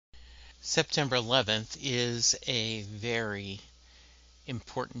September 11th is a very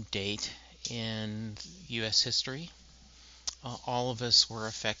important date in U.S. history. All of us were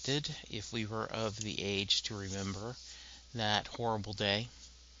affected if we were of the age to remember that horrible day.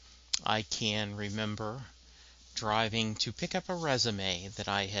 I can remember driving to pick up a resume that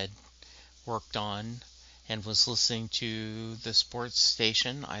I had worked on and was listening to the sports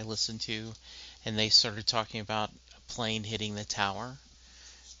station I listened to, and they started talking about a plane hitting the tower,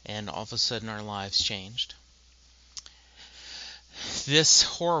 and all of a sudden our lives changed. This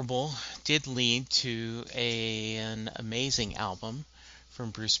horrible did lead to an amazing album from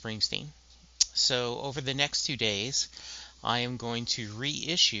Bruce Springsteen. So over the next 2 days, I am going to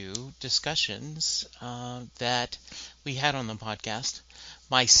reissue discussions that we had on the podcast.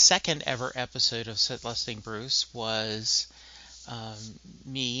 My second ever episode of Set Listing Bruce was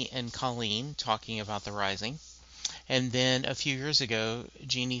me and Colleen talking about the Rising. And then a few years ago,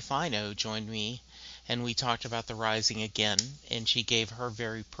 Jeannie Fino joined me and we talked about the Rising again, and she gave her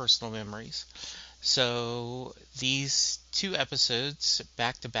very personal memories. So these two episodes,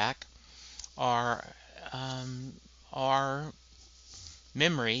 back to back, are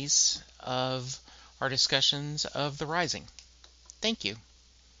memories of our discussions of the Rising. Thank you.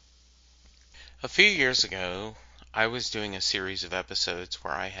 A few years ago, I was doing a series of episodes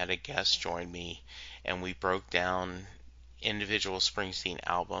where I had a guest join me, and we broke down individual Springsteen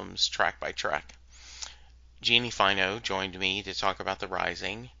albums track by track. Jeannie Fino joined me to talk about the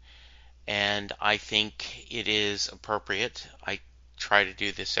Rising, and I think it is appropriate. I try to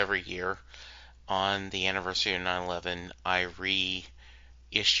do this every year. On the anniversary of 9/11, I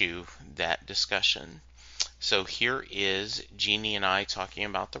reissue that discussion. So here is Jeannie and I talking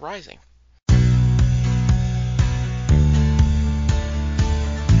about the Rising.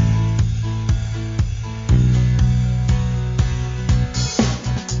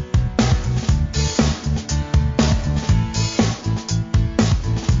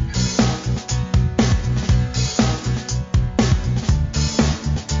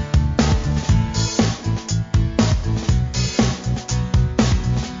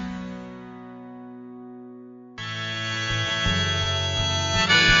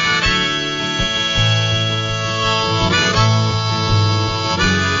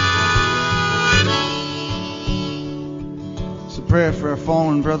 Prayer for our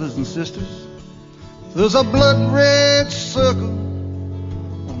fallen brothers and sisters. There's a blood-red circle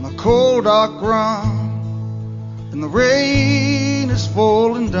on the cold dark ground, and the rain is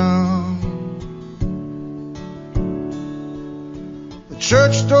falling down. The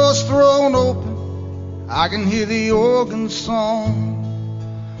church door's thrown open, I can hear the organ song,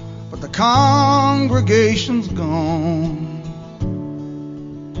 but the congregation's gone.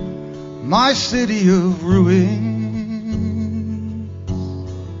 My city of ruin,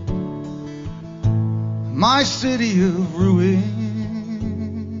 my city of ruin.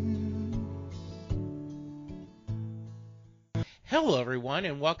 Hello, everyone,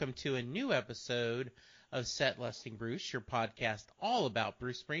 and welcome to a new episode of Set Listing Bruce, your podcast all about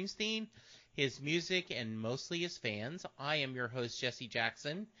Bruce Springsteen, his music, and mostly his fans. I am your host, Jesse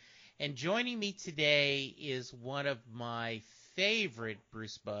Jackson, and joining me today is one of my favorite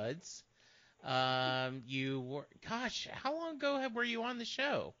Bruce buds. How long ago were you on the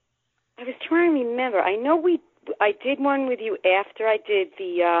show? I was trying to remember. I know I did one with you after I did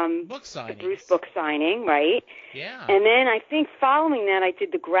the book signing, the Bruce book signing, right? Yeah. And then I think following that, I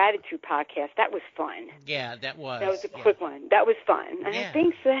did the Gratitude podcast. That was fun. Yeah, that was. That was a quick one. That was fun. And I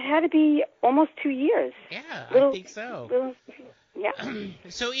think so. That had to be almost 2 years. Yeah, I think so. Yeah.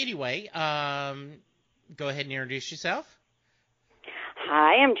 So anyway, go ahead and introduce yourself.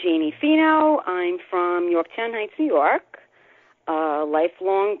 Hi, I'm Jeannie Fino. I'm from Yorktown Heights, New York.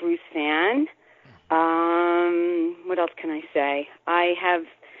 Lifelong Bruce fan. What else can I say?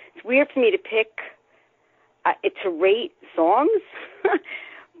 It's weird for me to pick, to rate songs,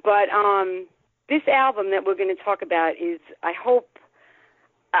 but this album that we're going to talk about is, I hope,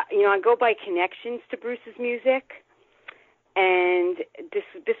 I go by connections to Bruce's music, and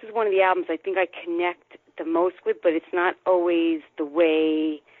this is one of the albums I think I connect the most with, but it's not always the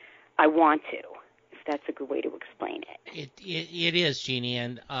way I want to. That's a good way to explain it. It is, Jeannie,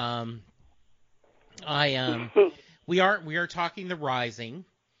 and we are talking The Rising,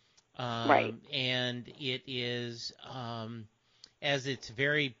 right? And it is as it's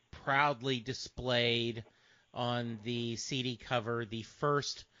very proudly displayed on the CD cover, the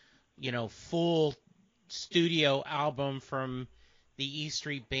first full studio album from the E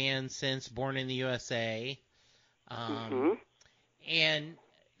Street Band since Born in the USA, and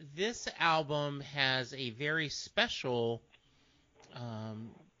this album has a very special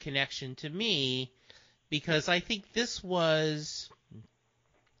connection to me, because I think this was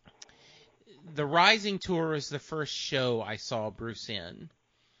the Rising tour was the first show I saw Bruce in.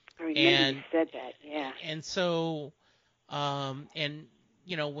 I remember you said that, yeah. And so, and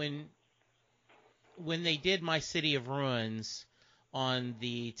you know, when they did My City of Ruins on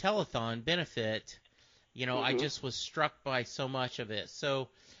the telethon benefit, you know, I just was struck by so much of it. So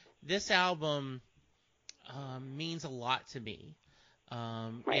this album means a lot to me.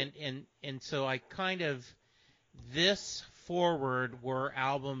 Right. And so I kind of, this forward were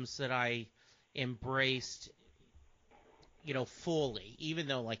albums that I embraced, you know, fully, even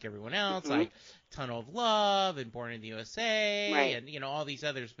though, like everyone else, I Tunnel of Love and Born in the USA Right. and, you know, all these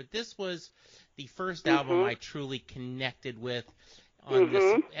others. But this was the first album I truly connected with on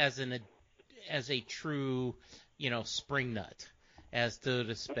this as a true, you know, spring nut, as so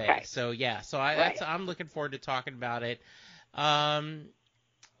to speak. Okay. So, yeah, so I'm looking forward to talking about it.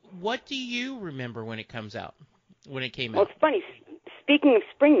 What do you remember when it came out? Well, it's funny. Speaking of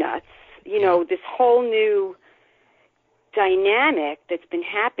spring nuts, you know, this whole new dynamic that's been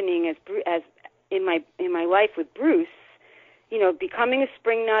happening as in my life with Bruce, you know, becoming a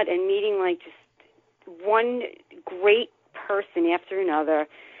spring nut and meeting like just one great person after another,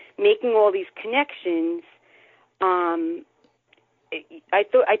 making all these connections. I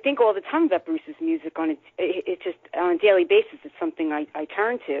think all the time about Bruce's music it's just on a daily basis. It's something I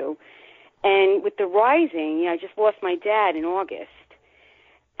turn to. And with the Rising, you know, I just lost my dad in August.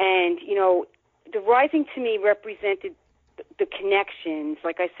 And, you know, the Rising to me represented the connections,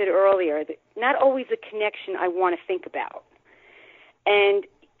 like I said earlier, not always a connection I want to think about. And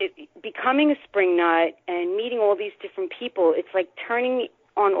becoming a spring nut and meeting all these different people, it's like turning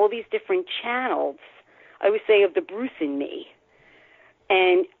on all these different channels, I would say, of the Bruce in me.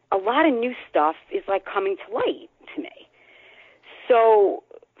 And a lot of new stuff is like coming to light to me. So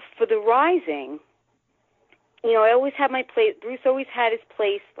for the Rising, you know, I always had my place. Bruce always had his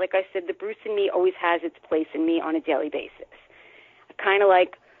place. Like I said, the Bruce in me always has its place in me on a daily basis. I kind of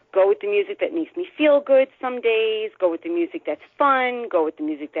like go with the music that makes me feel good some days, go with the music that's fun, go with the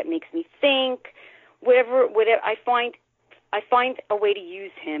music that makes me think, whatever I find a way to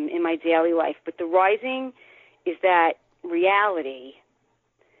use him in my daily life. But the Rising is that reality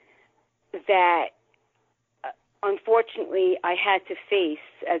that unfortunately I had to face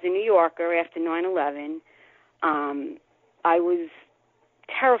as a New Yorker after 9/11. I was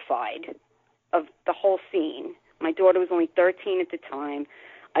terrified of the whole scene. My daughter was only 13 at the time.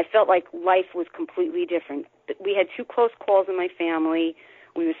 I felt like life was completely different. We had 2 close calls in my family.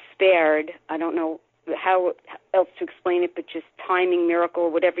 We were spared. I don't know how else to explain it, but just timing,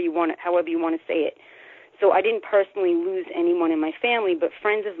 miracle, however you want to say it. So I didn't personally lose anyone in my family, but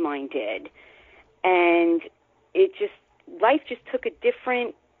friends of mine did. And life just took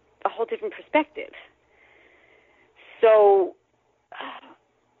a whole different perspective. So,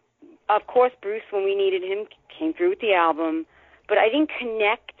 of course, Bruce, when we needed him, came through with the album, but I didn't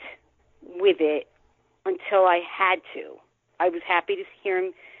connect with it until I had to. I was happy to hear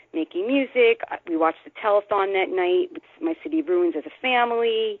him making music. We watched the telethon that night with My City of Ruins as a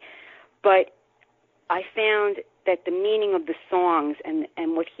family, but I found that the meaning of the songs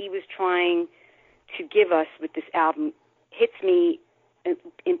and what he was trying to give us with this album hits me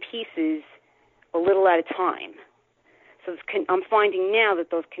in pieces a little at a time. So I'm finding now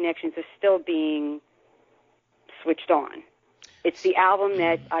that those connections are still being switched on. It's the album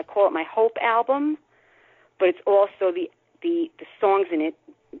that I call it my hope album, but it's also the songs in it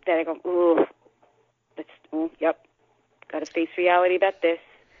that I go, yep, got to face reality about this,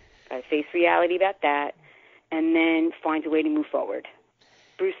 got to face reality about that, and then find a way to move forward.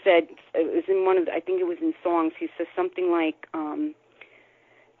 Bruce said, it was in I think it was in songs, he says something like,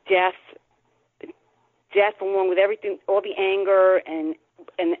 death along with everything, all the anger and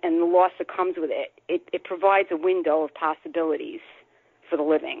the loss that comes with it, it provides a window of possibilities for the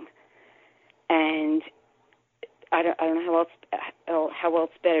living. And I don't know how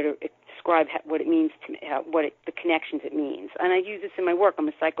else better to describe what it means to me, the connections it means. And I use this in my work. I'm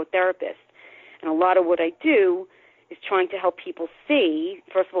a psychotherapist, and a lot of what I do is trying to help people see,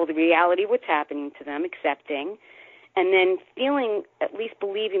 first of all, the reality of what's happening to them, accepting, and then feeling, at least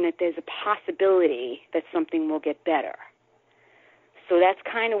believing that there's a possibility that something will get better. So that's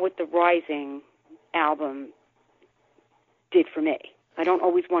kind of what the Rising album did for me. I don't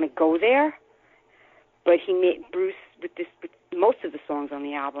always want to go there, but he made Bruce with most of the songs on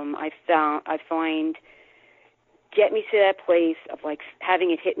the album. I find get me to that place of like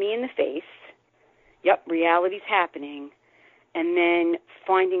having it hit me in the face. Yep, reality's happening, and then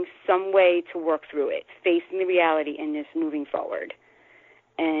finding some way to work through it, facing the reality and just moving forward.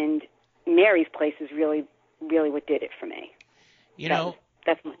 and Mary's Place is really, really what did it for me.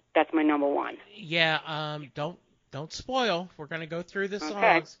 That's my number one. Yeah. Don't spoil. We're going to go through the songs.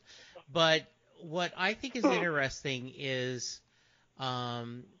 Okay. But what I think is interesting is,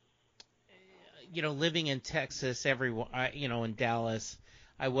 living in Texas, in Dallas,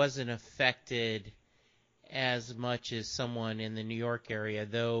 I wasn't affected as much as someone in the New York area,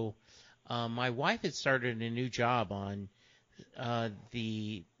 though my wife had started a new job on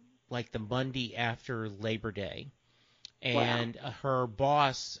the Monday after Labor Day, and her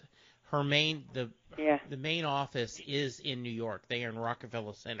boss, the main office is in New York. They are in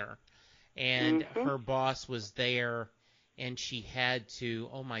Rockefeller Center, and her boss was there, and she had to,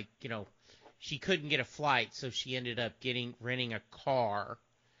 she couldn't get a flight, so she ended up renting a car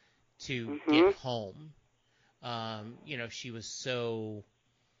to get home. She was so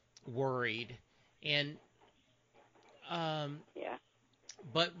worried, and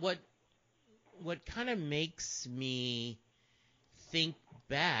but what kind of makes me think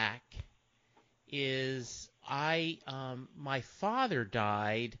back is my father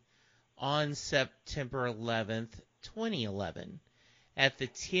died on September 11th, 2011. At the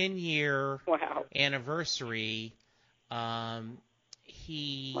 10-year anniversary,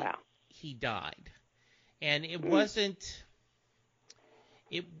 he died, and it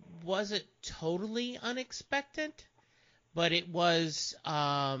wasn't totally unexpected, but it was,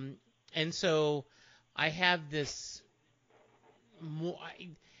 and so I have this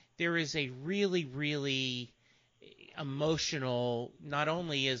there is a really, really emotional, not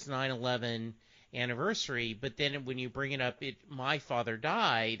only is 9/11 anniversary, but then when you bring it up, my father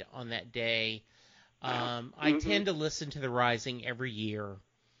died on that day. I tend to listen to The Rising every year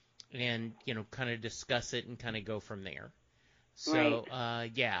and, kind of discuss it and kind of go from there. So,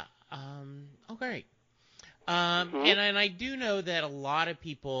 great. And I do know that a lot of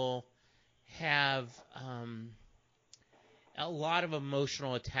people have a lot of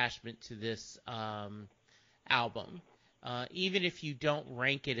emotional attachment to this album. Even if you don't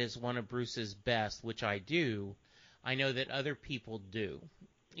rank it as one of Bruce's best, which I do, I know that other people do.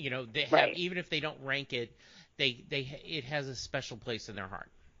 They have, even if they don't rank it, it has a special place in their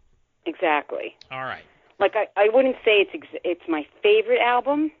heart. Exactly. All right. Like I wouldn't say it's my favorite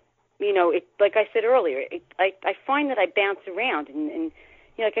album. Like I said earlier, I find that I bounce around, and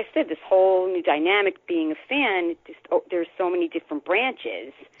like I said, this whole new dynamic. Being a fan, there's so many different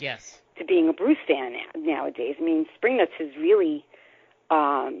branches. Yes. To being a Bruce fan nowadays. I mean, Springnuts has really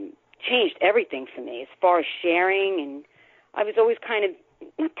changed everything for me as far as sharing, and I was always kind of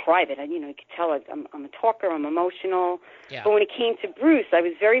not private. You could tell I'm a talker. I'm emotional. Yeah. But when it came to Bruce, I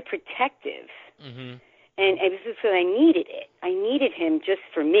was very protective. Mm-hmm. And it was just because I needed it. I needed him just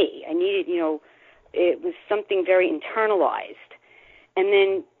for me. I needed, it was something very internalized. And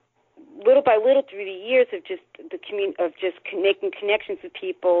then, little by little, through the years of just making connections with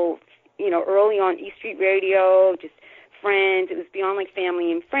people, early on East Street Radio, just friends. It was beyond like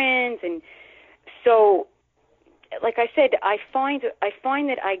family and friends, and so, like I said, I find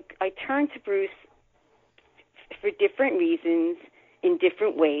that I turn to Bruce for different reasons in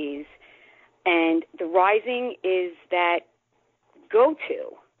different ways. And The Rising is that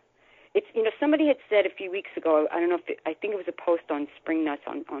go-to. It's, somebody had said a few weeks ago, I don't know I think it was a post on Springnuts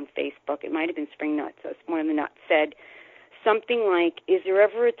on Facebook. It might have been Springnuts. One of the nuts said something like, is there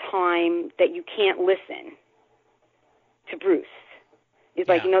ever a time that you can't listen to Bruce? It's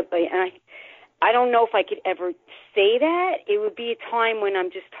like, and I don't know if I could ever say that. It would be a time when I'm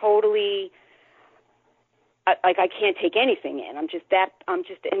just totally... I can't take anything in. I'm just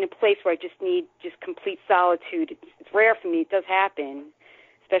in a place where I just need just complete solitude. It's rare for me. It does happen,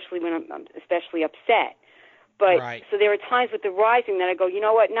 especially when I'm especially upset. But so there are times with The Rising that I go, you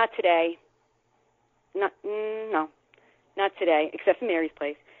know what? Not today. Not today. Except for Mary's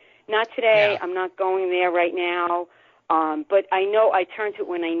Place. Not today. Yeah. I'm not going there right now. But I know I turn to it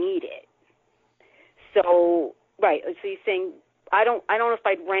when I need it. So So you're saying. I don't know if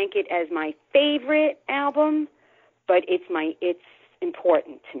I'd rank it as my favorite album, but it's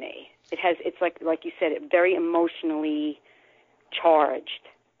important to me. It's like you said, it very emotionally charged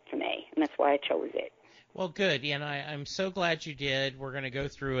for me, and that's why I chose it. Well, good, and I'm so glad you did. We're going to go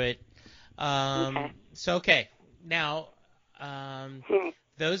through it. Okay. Now,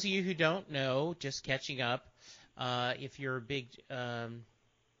 those of you who don't know, just catching up, if you're a big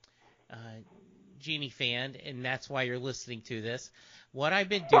Jeannie fan, and that's why you're listening to this. What I've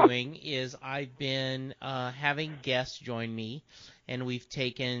been doing is I've been having guests join me, and we're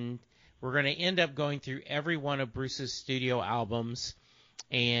going to end up going through every one of Bruce's studio albums,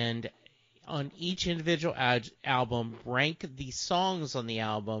 and on each individual album, rank the songs on the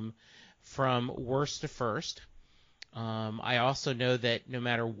album from worst to first. I also know that no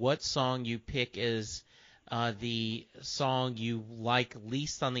matter what song you pick as the song you like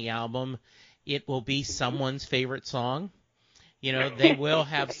least on the album, it will be someone's favorite song. You know, they will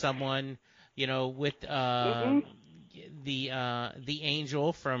have someone, you know, with the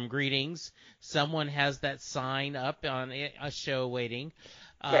angel from Greetings. Someone has that sign up on a show waiting.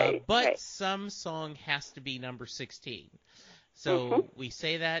 But some song has to be number 16. So we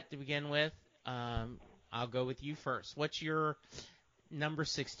say that to begin with. I'll go with you first. What's your number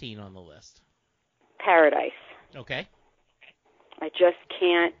 16 on the list? Paradise. Okay. I just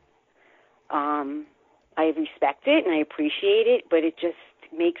can't. I respect it and I appreciate it, but it just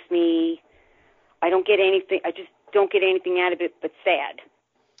makes me. I don't get anything. I just don't get anything out of it but sad.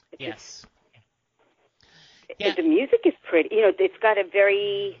 Yes. The music is pretty. You know, it's got a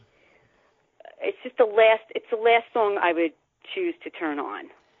very. It's just the last. It's the last song I would choose to turn on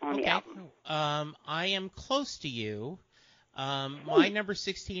the album. I am close to you. My number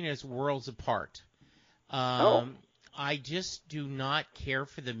 16 is Worlds Apart. I just do not care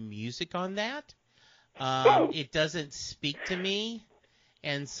for the music on that. It doesn't speak to me.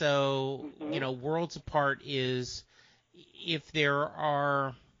 And so, you know, Worlds Apart is, if there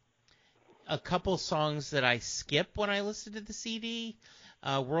are a couple songs that I skip when I listen to the CD,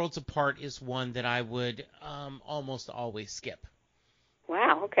 Worlds Apart is one that I would almost always skip.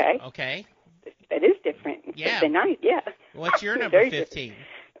 Wow, okay. Okay. That is different. Yeah. Nice, yeah. What's your number 15?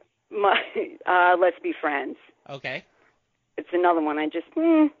 Let's Be Friends. Okay. It's another one I just,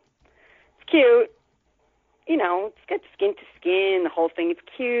 it's cute. You know, it's got skin to skin, the whole thing. It's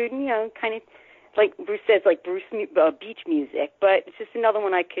cute, and, you know, kind of, like Bruce says, like beach music. But it's just another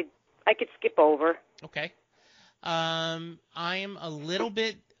one I could skip over. Okay. I am a little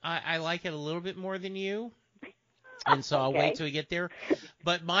bit, I like it a little bit more than you. And so I'll wait till we get there.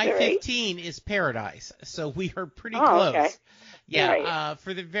 But my 15 is Paradise. So we are pretty close. Okay. Yeah,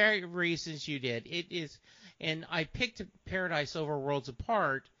 for the very reasons you did. It is, and I picked Paradise over Worlds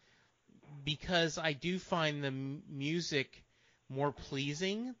Apart because I do find the music more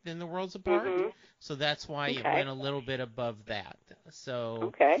pleasing than the Worlds Apart. Mm-hmm. So that's why it went a little bit above that.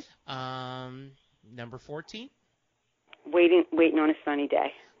 So, number 14? Waiting on a Sunny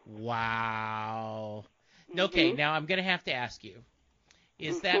Day. Wow. Okay, now I'm going to have to ask you.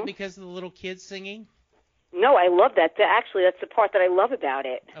 Is that because of the little kids singing? No, I love that. Actually, that's the part that I love about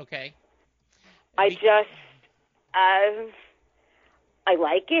it. Okay. I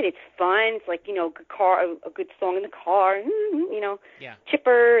like it. It's fun. It's like, you know, a good song in the car, you know,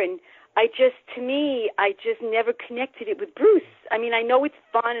 chipper. And I just never connected it with Bruce. I mean, I know it's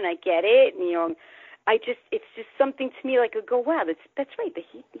fun and I get it. And, you know, it's just something to me like I go, wow, that's right.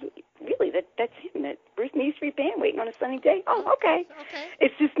 That's him. That Bruce and the E Street Band, Waiting on a Sunny Day. Oh, okay.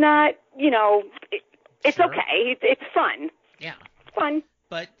 It's just not, you know, it's okay. It's fun. Yeah. It's fun.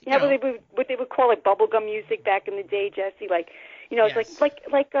 But what they would call it bubblegum music back in the day, Jesse. Like, you know, it's like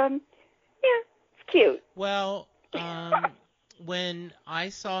it's cute. Well, when I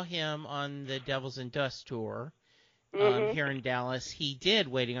saw him on the Devils and Dust tour here in Dallas, he did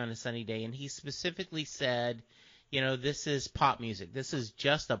Waiting on a Sunny Day, and he specifically said, you know, this is pop music. This is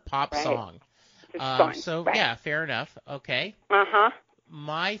just a pop song. It's fun. So, yeah, fair enough. Okay.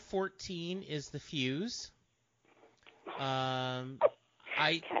 My 14 is The Fuse. I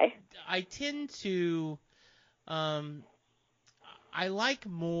tend to I like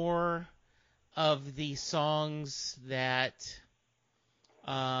more of the songs that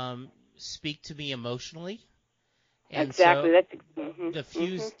speak to me emotionally. And exactly. So The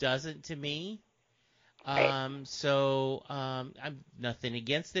Fuse doesn't to me. So I'm nothing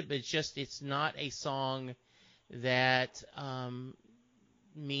against it, but it's not a song that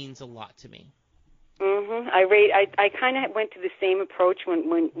means a lot to me. I kind of went to the same approach when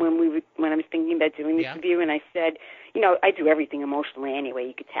I was thinking about doing this review, and I said, you know, I do everything emotionally anyway.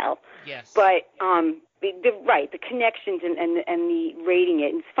 You could tell. Yes. But the connections and the rating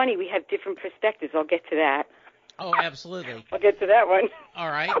it. And it's funny, we have different perspectives. I'll get to that. Oh, absolutely. I'll get to that one. All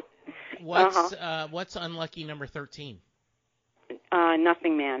right. What's unlucky number 13?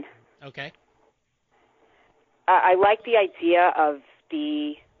 Nothing Man. Okay. I like the idea of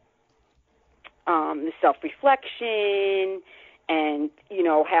the self-reflection, and you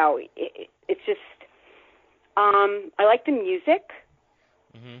know how it's just. I like the music,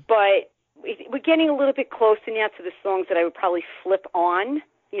 but we're getting a little bit closer now to the songs that I would probably flip on.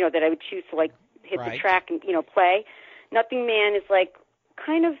 You know, that I would choose to like hit the track and play. Nothing Man is like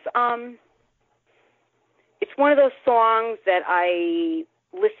kind of. It's one of those songs that I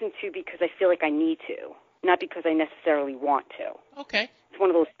listen to because I feel like I need to, not because I necessarily want to. Okay. It's one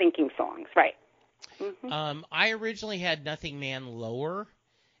of those thinking songs, right? I originally had Nothing Man lower,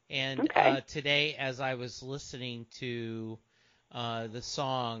 and today as I was listening to the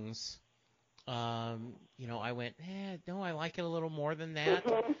songs, I went, no, I like it a little more than that.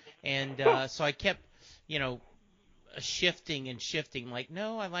 And so I kept, shifting and shifting, like,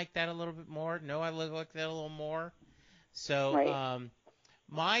 no, I like that a little bit more. No, I like that a little more. So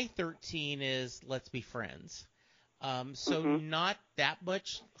my 13 is Let's Be Friends. So not that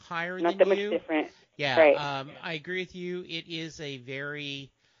much higher not than that you. much different. Yeah, Right. I agree with you. It is a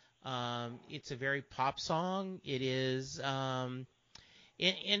very, it's a very pop song. It is, in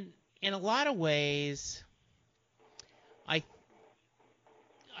a lot of ways, I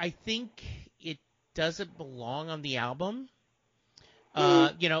think it doesn't belong on the album.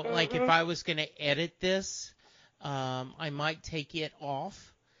 Like if I was going to edit this, I might take it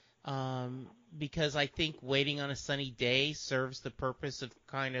off, because I think Waiting on a Sunny Day serves the purpose of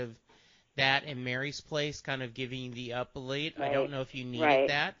kind of that and Mary's Place kind of giving you the upbeat. Right. I don't know if you needed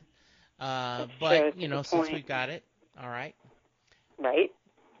that. But, since we've got it, all right. Right.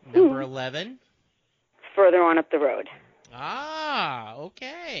 Number 11. Further on up the road. Ah,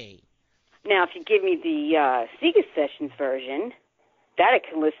 okay. Now, if you give me the Sega Sessions version, that I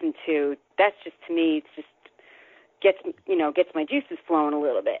can listen to, that's just, to me, it's just gets my juices flowing a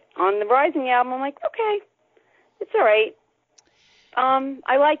little bit. On the Rising album, I'm like, okay, it's all right.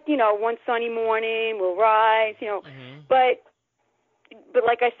 I like, One Sunny Morning, We'll Rise, but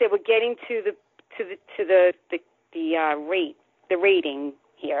like I said, we're getting to the rating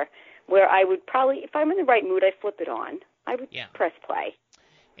here, where I would probably, if I'm in the right mood, I flip it on. I would press play.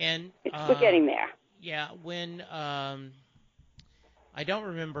 And we're getting there. Yeah, when I don't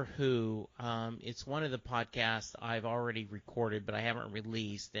remember who, it's one of the podcasts I've already recorded, but I haven't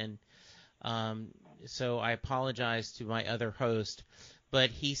released, and so I apologize to my other host,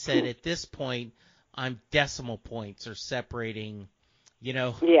 but he said at this point, decimal points are separating, 9,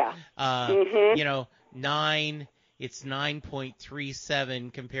 it's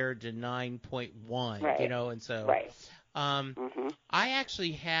 9.37 compared to 9.1, right. And so I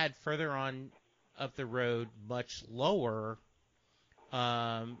actually had Further On Up the Road much lower,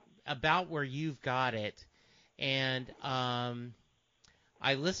 about where you've got it, and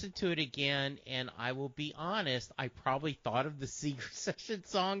I listened to it again, and I will be honest, I probably thought of the Secret Session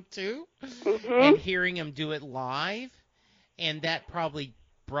song too, and hearing him do it live, and that probably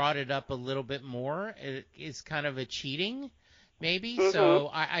brought it up a little bit more. It is kind of a cheating, maybe,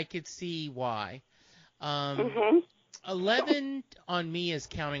 so I could see why. 11 on me is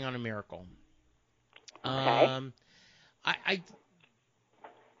Counting on a Miracle. Okay.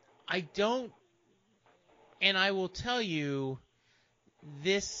 I don't, and I will tell you,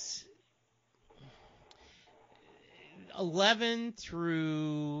 this 11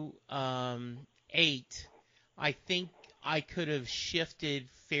 through 8, I think I could have shifted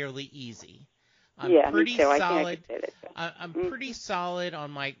fairly easy. I'm pretty solid. I'm pretty solid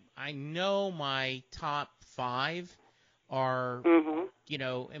on my. I know my top 5 are,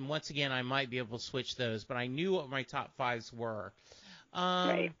 and once again, I might be able to switch those, but I knew what my top 5s were.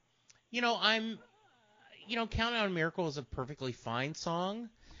 Right. I'm, Counting on a Miracle is a perfectly fine song.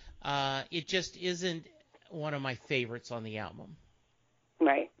 It just isn't one of my favorites on the album.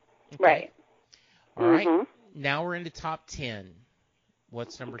 Right. Okay. Right. All right. Now we're into top 10.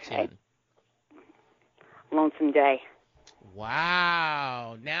 What's number 10? Lonesome Day.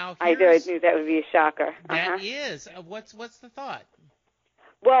 Wow. Now I knew that would be a shocker. That is. What's the thought?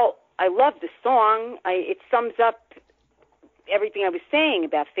 Well, I love the song. It sums up everything I was saying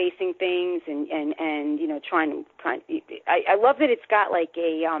about facing things and trying. I love that it's got like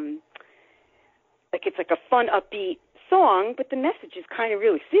a it's like a fun, upbeat song, but the message is kind of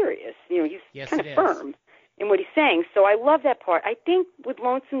really serious. He's kind of firm in what he's saying. So I love that part. I think with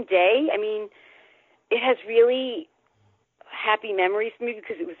Lonesome Day, it has really happy memories for me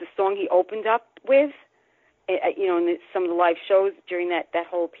because it was the song he opened up with, in some of the live shows during that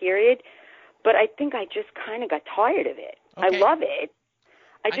whole period. But I think I just kind of got tired of it. Okay. I love it.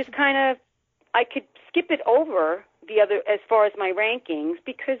 I could skip it over the other as far as my rankings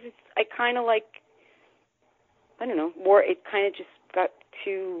because I kind of I don't know, more, it kind of just got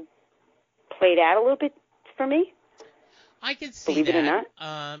too played out a little bit for me. I could see Believe that. It or not.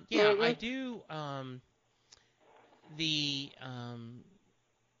 I do. The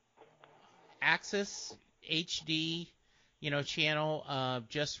Access HD, channel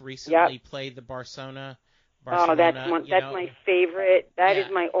just recently played the Barcelona. Oh, that's my favorite. That is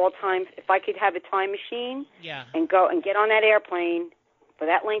my all-time. If I could have a time machine, and go and get on that airplane for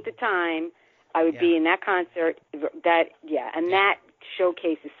that length of time, I would be in that concert. That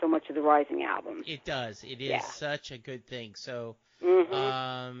showcases so much of the Rising album. It does. It is such a good thing. So,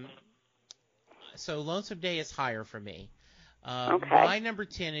 so Lonesome Day is higher for me. My number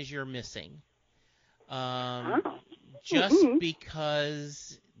 10 is You're Missing. Just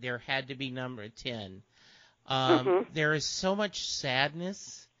because there had to be number 10. There is so much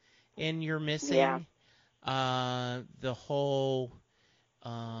sadness in You're Missing. The whole,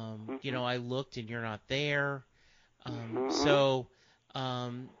 I looked and you're not there. So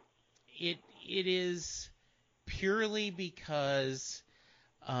it is purely because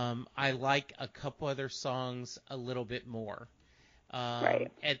I like a couple other songs a little bit more.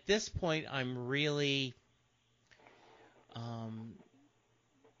 At this point, I'm really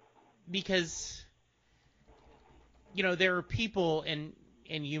because there are people, and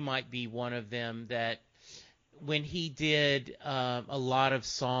you might be one of them, that when he did a lot of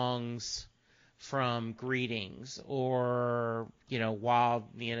songs from Greetings or Wild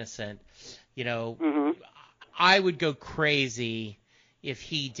and the Innocent, I would go crazy if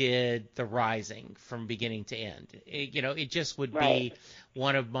he did The Rising from beginning to end. It just would be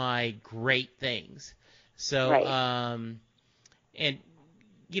one of my great things. So, and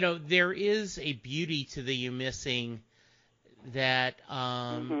there is a beauty to the You Missing that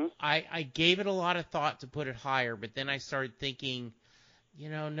I gave it a lot of thought to put it higher, but then I started thinking,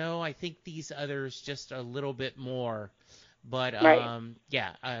 no, I think these others just a little bit more. But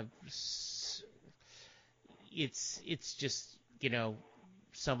it's just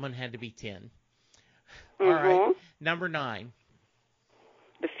someone had to be 10. All right, number 9.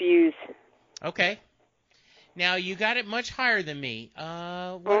 The Fuse. Okay. Now you got it much higher than me.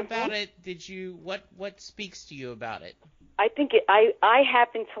 What about it? What speaks to you about it? I think I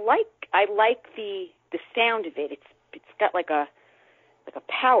happen to like the sound of it. It's got like a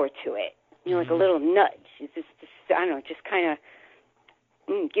power to it. Like a little nudge. It's just I don't know. It just kind of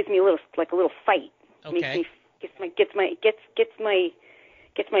gives me a little fight. Okay. Gets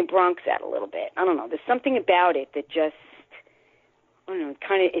my Bronx out a little bit. I don't know. There's something about it that just, I don't know,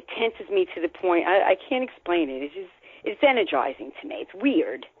 it tenses me to the point. I can't explain it. It's energizing to me. It's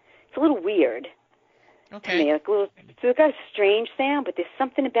weird. It's a little weird. Okay. To me, so it's got a strange sound, but there's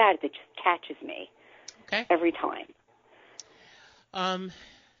something about it that just catches me. Okay. Every time.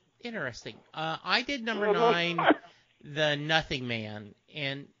 Interesting. I did number 9, The Nothing Man,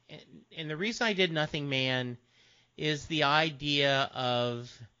 and the reason I did Nothing Man is the idea of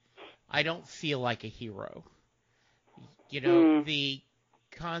I don't feel like a hero. The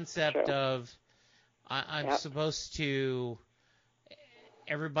concept of I'm supposed to.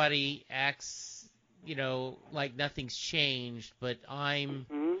 Everybody acts, like nothing's changed, but I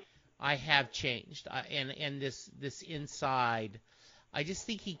have changed. And this inside, I just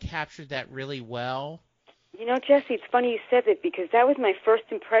think he captured that really well. Jesse, it's funny you said it because that was my first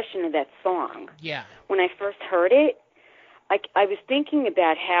impression of that song. Yeah. When I first heard it, I was thinking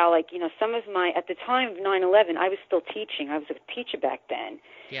about how, some of at the time of 9/11, I was still teaching. I was a teacher back then.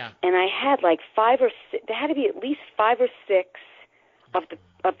 Yeah. And I had 5 or 6, there had to be at least 5 or 6 of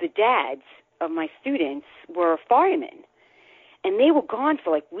the dads of my students were firemen. And they were gone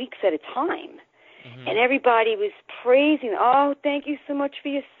for weeks at a time. And everybody was praising, oh, thank you so much for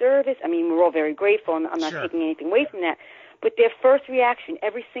your service. I mean, we're all very grateful. I'm not taking anything away from that. But their first reaction,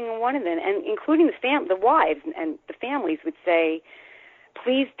 every single one of them, and including the wives and the families, would say,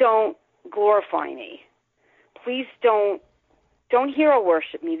 please don't glorify me. Please don't hero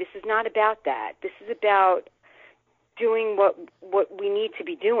worship me. This is not about that. This is about doing what we need to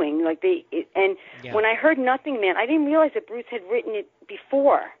be doing. When I heard Nothing Man, I didn't realize that Bruce had written it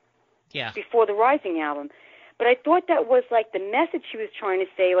before. Yeah. Before the Rising album. But I thought that was the message he was trying to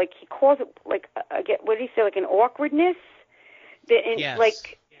say. He calls it what did he say? An awkwardness. Yes.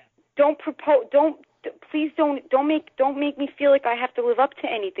 Please don't make me feel like I have to live up to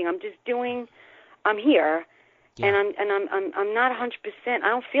anything. I'm just doing. I'm here, and I'm not 100%. I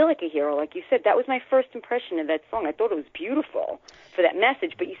don't feel like a hero, like you said. That was my first impression of that song. I thought it was beautiful for that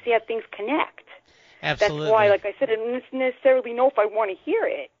message. But you see how things connect. Absolutely. That's why, like I said, I don't necessarily know if I want to hear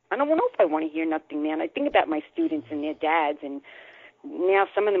it. I don't know if I want to hear Nothing Man. I think about my students and their dads, and now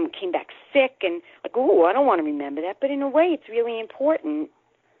some of them came back sick, and I don't want to remember that. But in a way, it's really important.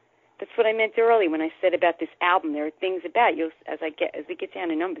 That's what I meant earlier when I said about this album. There are things about it. As we get down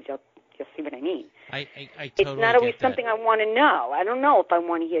to numbers, you'll see what I mean. I totally It's not always get that. something I want to know. I don't know if I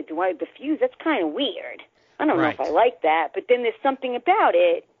want to hear The Fuse. That's kind of weird. I don't know Right. if I like that. But then there's something about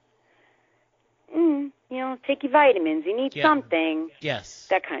it. Take your vitamins. You need something. Yes.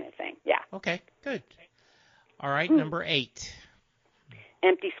 That kind of thing. Yeah. Okay, good. All right, number 8.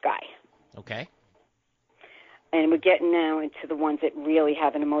 Empty Sky. Okay. And we're getting now into the ones that really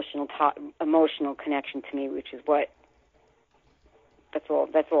have an emotional connection to me, which is what that's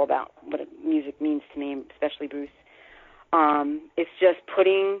all about. What music means to me, especially Bruce. It's just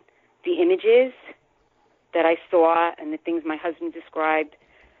putting the images that I saw and the things my husband described.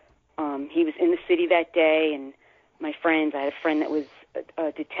 He was in the city that day, and my friends. I had a friend that was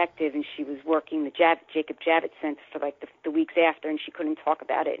a detective, and she was working the Jacob Javits Center for like the weeks after, and she couldn't talk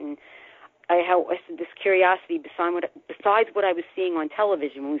about it. And I had this curiosity besides what I was seeing on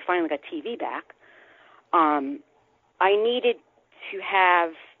television when we finally got TV back. I needed to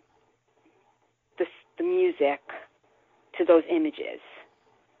have the music to those images.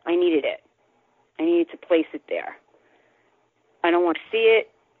 I needed it. I needed to place it there. I don't want to see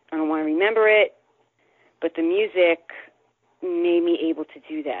it. I don't want to remember it. But the music made me able to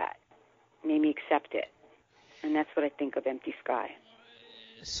do that, made me accept it. And that's what I think of Empty Sky.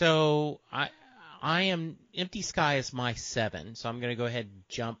 So I am Empty Sky is my 7, so I'm going to go ahead and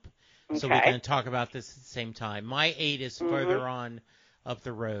jump so we can talk about this at the same time. My 8 is further on up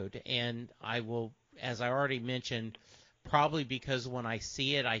the road, and I will, as I already mentioned, probably because when I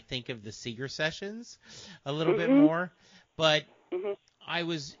see it, I think of the Seeger sessions a little bit more. But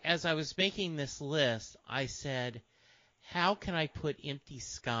as I was making this list, I said, how can I put Empty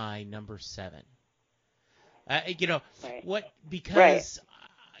Sky number 7? Because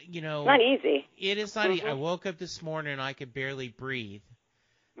it's not easy. It is not easy. I woke up this morning and I could barely breathe.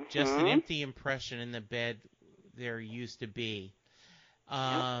 Just an empty impression in the bed there used to be.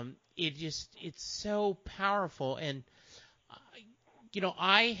 It's so powerful. And,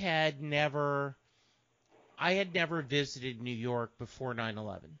 I had never visited New York before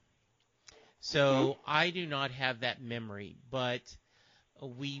 9/11. So I do not have that memory. But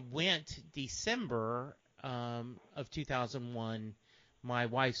we went December of 2001. My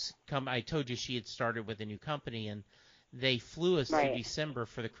wife's I told you she had started with a new company, and they flew us to December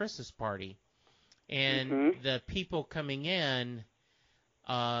for the Christmas party. And the people coming in,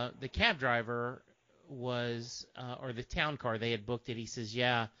 the cab driver was, or the town car, they had booked it. He says,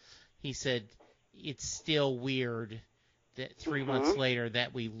 he said, it's still weird that 3 months later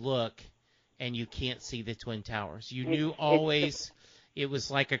that we look and you can't see the Twin Towers. You knew always, it was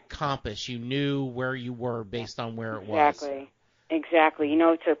like a compass. You knew where you were based on where it was. Exactly.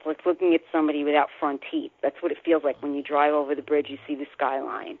 It's like looking at somebody without front teeth. That's what it feels like when you drive over the bridge. You see the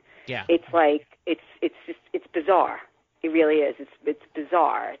skyline. Yeah. It's like it's bizarre. It really is. It's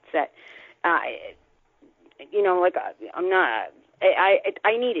bizarre. It's that I'm not.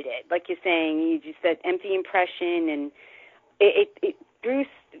 I needed it. Like you're saying, you just that empty impression, and it Bruce.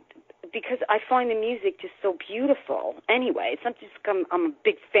 Because I find the music just so beautiful. Anyway, it's not just I'm a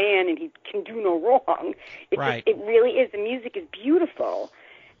big fan and he can do no wrong. It really is. The music is beautiful,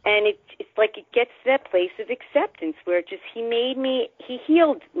 and it's like it gets to that place of acceptance where it just he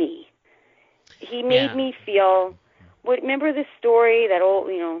healed me. He made me feel. Remember the story that old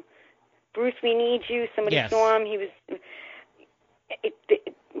Bruce, we need you. Somebody saw him. He was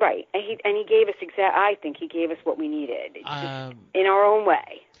right, and he gave us I think he gave us what we needed in our own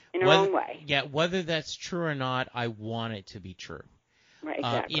way. In our own way. Yeah, whether that's true or not, I want it to be true. Right,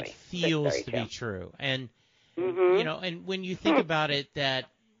 exactly. It feels to be true. And, and when you think about it that,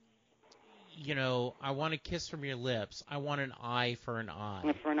 I want a kiss from your lips. I want an eye for an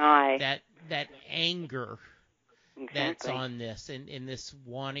eye. For an eye. That anger that's on this and this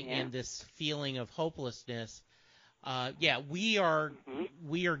wanting and this feeling of hopelessness. We are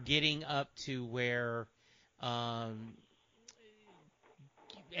getting up to where,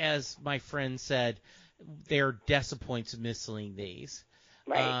 as my friend said, they're decipoints missing these.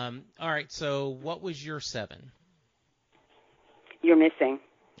 Right. All right, so what was your 7? You're missing.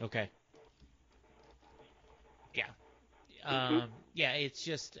 Okay. Yeah. It's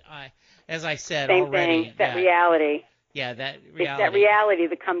just, as I said Same already. Thing, that reality. Yeah, that reality. It's that reality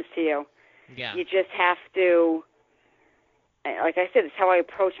that comes to you. Yeah. You just have to, like I said, it's how I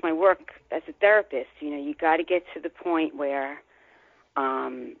approach my work as a therapist. You got to get to the point where,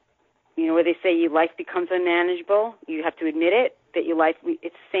 where they say your life becomes unmanageable. You have to admit it, that your life, it's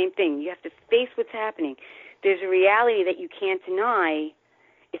the same thing. You have to face what's happening. There's a reality that you can't deny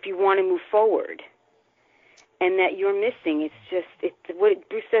if you want to move forward. And that you're missing. It's what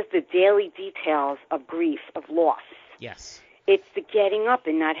Bruce says, the daily details of grief, of loss. Yes. It's the getting up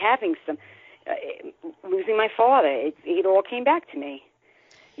and not having losing my father. It all came back to me.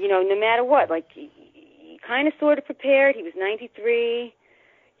 No matter what, like, he kind of sort of prepared. He was 93.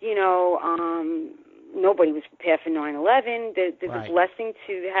 Nobody was prepared for 9/11. There's a blessing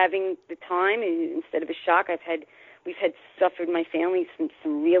to having the time instead of a shock. I've had we've had suffered, my family,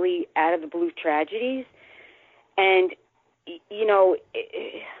 some really out of the blue tragedies, and you know,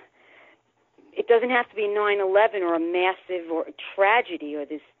 it doesn't have to be 9/11 or a massive or a tragedy or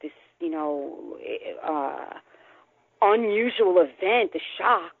this you know, unusual event, the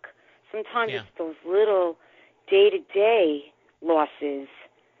shock. Sometimes it's those little day-to-day losses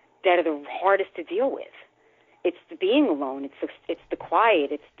that are the hardest to deal with. It's the being alone. It's the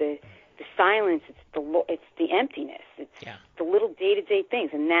quiet. It's the silence. It's the emptiness. It's the little day-to-day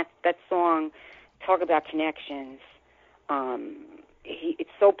things. And that song, talk about connections. It's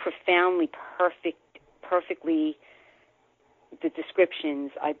so profoundly perfectly the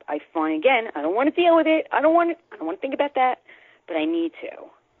descriptions. I find, again, I don't want to deal with it. I don't want to think about that, but I need to.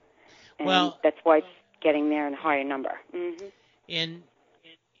 And that's why it's getting there in a higher number. Mm-hmm. And,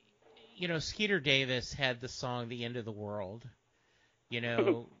 you know, Skeeter Davis had the song The End of the World. You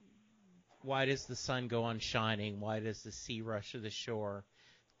know, why does the sun go on shining? Why does the sea rush to the shore?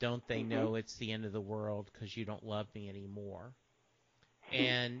 Don't they know it's the end of the world because you don't love me anymore?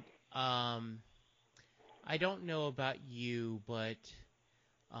 And I don't know about you, but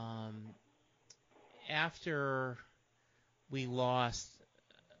after we lost,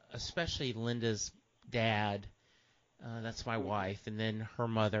 especially Linda's dad, that's my wife, and then her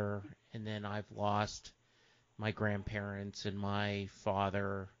mother, and then I've lost my grandparents and my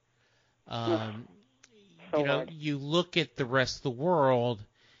father. You know, you look at the rest of the world,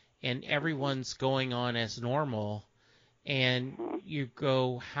 and everyone's going on as normal, and you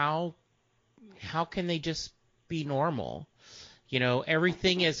go, how can they just be normal? You know,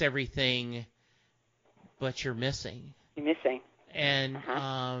 everything is everything, but you're missing. You're missing. And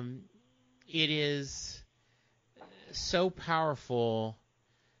it is so powerful,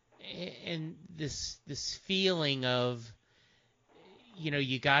 and this feeling of, you know,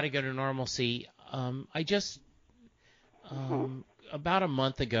 you got to go to normalcy. I just about a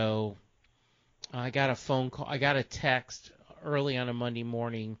month ago, I got a phone call. I got a text early on a Monday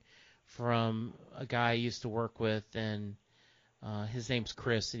morning from a guy I used to work with, and his name's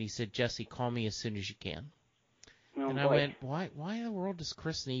Chris, and he said, "Jesse, call me as soon as you can." I went, why in the world does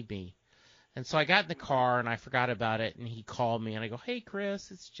Chris need me? And so I got in the car, and I forgot about it, and he called me, and I go, "Hey,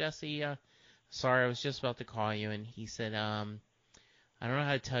 Chris, it's Jesse. Sorry, I was just about to call you." And he said, I don't know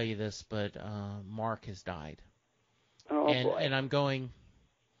how to tell you this, but Mark has died. And I'm going,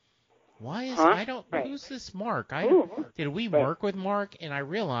 why is who's this Mark? Did we work with Mark? And I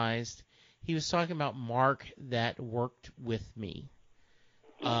realized he was talking about Mark that worked with me.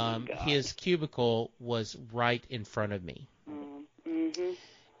 His cubicle was right in front of me. Mm-hmm.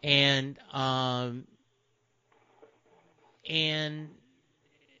 And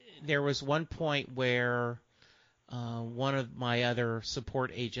there was one point where one of my other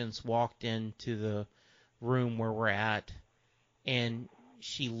support agents walked into the room where we're at, and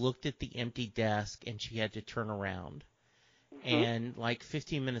she looked at the empty desk, and she had to turn around. And like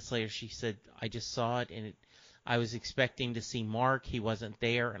 15 minutes later, she said, "I just saw it, and I was expecting to see Mark. He wasn't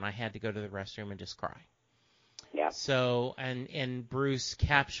there, and I had to go to the restroom and just cry." Yeah. So, and Bruce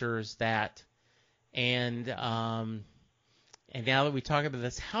captures that, and now that we talk about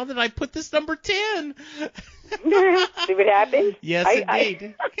this, how did I put this number 10? See what happened? Yes,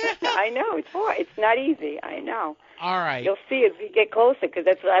 indeed. I know, it's hard. It's not easy. I know. All right. You'll see as we get closer, because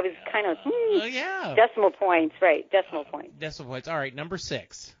that's what I was kind of, yeah. Decimal points, right, decimal points. Decimal points. All right, number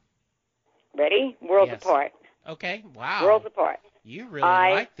 6. Ready? Worlds Apart. Okay, wow. Worlds Apart. You really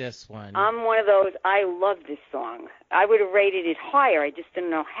like this one. I'm one of those, I love this song. I would have rated it higher, I just didn't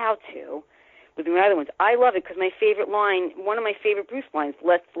know how to with the other ones. I love it because my favorite line, one of my favorite Bruce lines,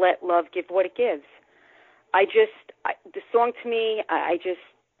 "Let's let love give what it gives." The song to me, I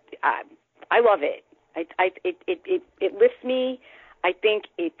love it. It lifts me. I think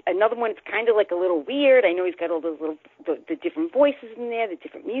another one, it's kind of like a little weird. I know he's got all those the different voices in there, the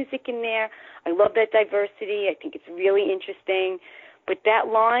different music in there. I love that diversity. I think it's really interesting. But that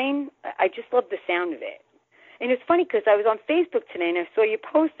line, I just love the sound of it. And it's funny because I was on Facebook today and I saw you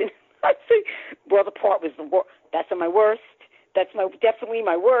posting. I said, "Well, the part was that's my worst. That's definitely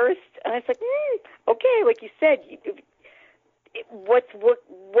my worst." And it's like, okay, like you said, what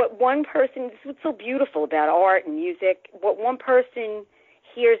one person, this is what's so beautiful about art and music, what one person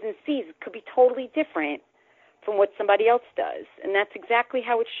hears and sees could be totally different from what somebody else does, and that's exactly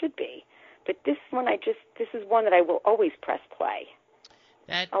how it should be. But this one, this is one that I will always press play.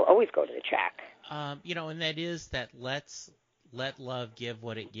 I'll always go to the track. And that is that let love give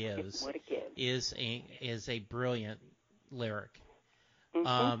what it gives. What it gives is a brilliant lyric.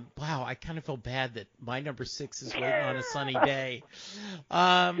 Wow, I kind of feel bad that my number 6 is Waiting on a Sunny Day.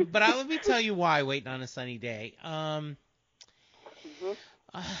 Let me tell you why Waiting on a Sunny Day.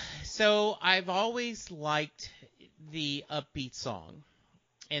 So I've always liked the upbeat song.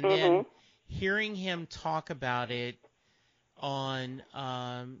 And then hearing him talk about it on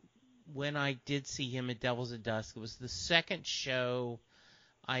when I did see him at Devils at Dusk, it was the second show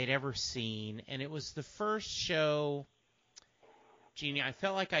I had ever seen, and it was the first show, Jeannie, I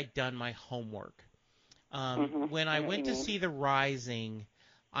felt like I'd done my homework. When I went to see The Rising,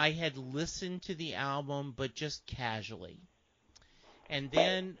 I had listened to the album, but just casually. And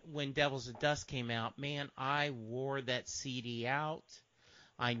then when Devils at Dusk came out, man, I wore that CD out.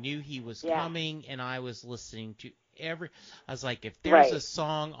 I knew he was coming, and I was listening to I was like, if there's a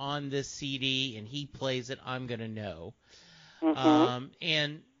song on this CD and he plays it, I'm going to know.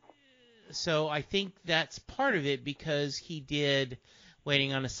 And so I think that's part of it, because he did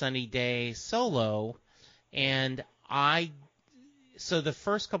Waiting on a Sunny Day solo, and so the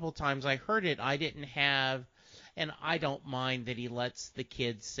first couple of times I heard it, I didn't have, and I don't mind that he lets the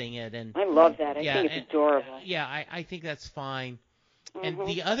kids sing it. And I love that. I think it's adorable. Yeah, I think that's fine. And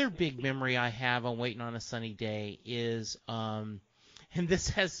the other big memory I have on Waiting on a Sunny Day is, and this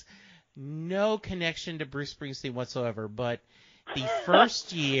has no connection to Bruce Springsteen whatsoever, but the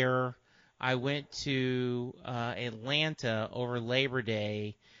first year I went to Atlanta over Labor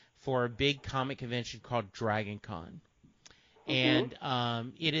Day for a big comic convention called Dragon Con. And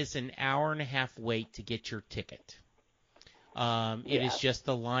it is an hour and a half wait to get your ticket. It is just,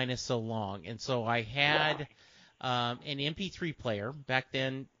 the line is so long. And so I had an MP3 player. Back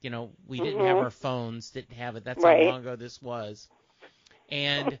then, we didn't have our phones, didn't have it. That's how long ago this was.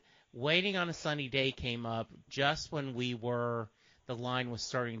 And Waiting on a Sunny Day came up just when the line was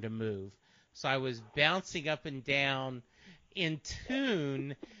starting to move. So I was bouncing up and down in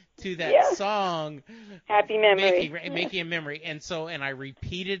tune to that song. Happy memory. Making a memory. And I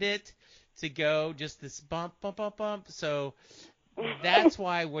repeated it to go just this bump, bump, bump, bump. So that's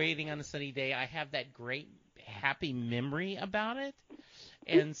why Waiting on a Sunny Day, I have that great happy memory about it.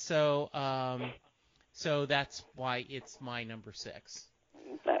 And so that's why it's my number 6.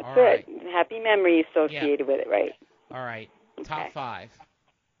 That's all good. Right. Happy memory associated with it, right? All right. Top 5.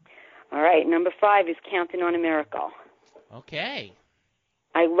 All right. Number 5 is Counting on a Miracle. Okay.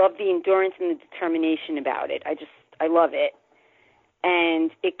 I love the endurance and the determination about it. I love it.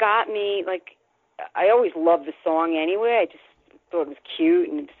 And it got me, I always loved the song anyway. I just thought it was cute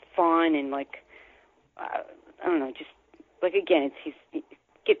and it was fun and, I don't know, just, again, he's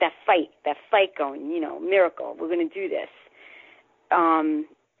get that fight going, miracle. We're going to do this.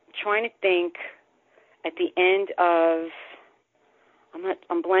 Trying to think at the end of,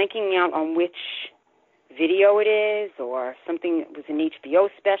 I'm blanking out on which video it is, or something that was an HBO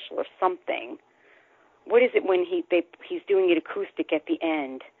special or something. What is it when he's doing it acoustic at the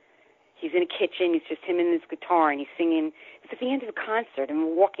end? He's in a kitchen, it's just him and his guitar, and he's singing. It's at the end of a concert, and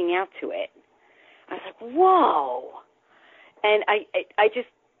we're walking out to it. I was like, whoa! And I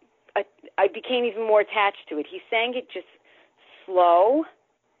became even more attached to it. He sang it just slow,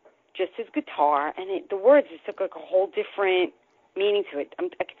 just his guitar, and the words just took a whole different meaning to it. I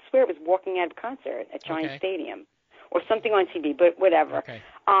could swear it was walking out of a concert at Giant Stadium or something on TV, but whatever. Okay.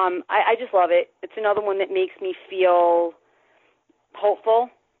 I just love it. It's another one that makes me feel hopeful.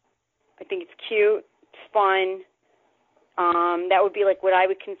 I think it's cute. It's fun. That would be what I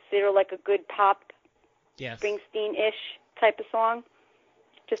would consider a good pop, Springsteen-ish type of song.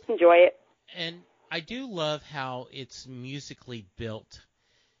 Just enjoy it. And I do love how it's musically built.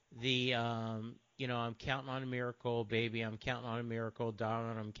 I'm counting on a miracle, baby, I'm counting on a miracle,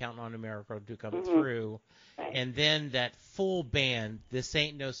 darling, I'm counting on a miracle to come through. Right. And then that full band, this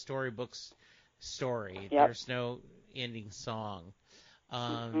ain't no storybook story. Yep. There's no ending song.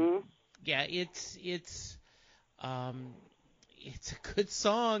 Yeah, it's a good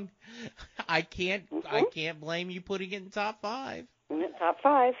song. I can't blame you putting it in top 5. Top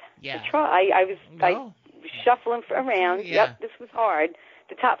 5. Yeah. I was shuffling around. Yeah. Yep, this was hard.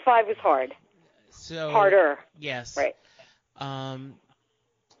 The top 5 was hard. So harder. Yes. Right.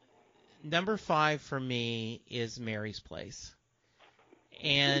 Number 5 for me is Mary's Place.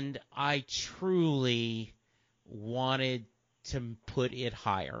 And I truly wanted to put it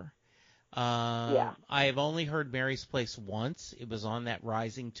higher. I have only heard Mary's Place once. It was on that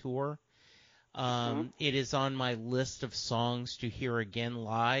Rising tour. It is on my list of songs to hear again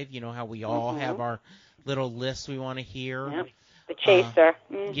live. You know how we all have our little lists we want to hear. Yep. The Chaser.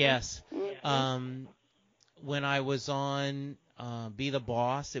 Yes. When I was on Be the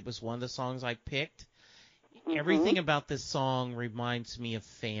Boss, it was one of the songs I picked. everything about this song reminds me of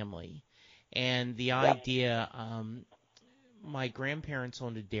family. And the idea, my grandparents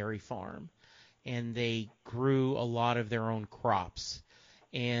owned a dairy farm, and they grew a lot of their own crops.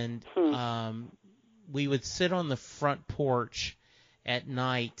 And we would sit on the front porch at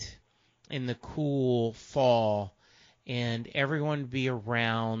night in the cool fall, and everyone would be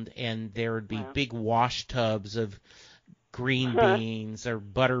around, and there would be big wash tubs of green beans or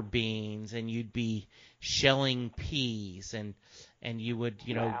butter beans, and you'd be shelling peas, and you would,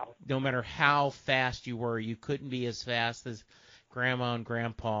 no matter how fast you were, you couldn't be as fast as Grandma and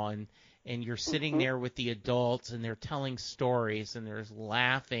Grandpa, and you're sitting there with the adults, and they're telling stories, and there's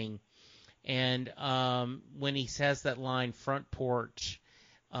laughing. And when he says that line, front porch,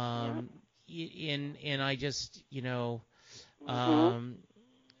 and I just, waiting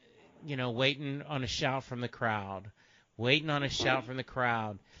on a shout from the crowd,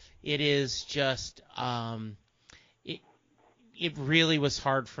 It is just, it really was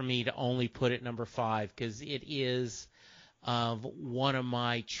hard for me to only put it number 5, because it is one of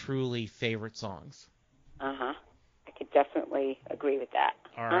my truly favorite songs. I could definitely agree with that.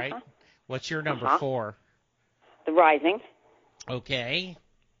 All right. What's your number 4? The Rising. Okay.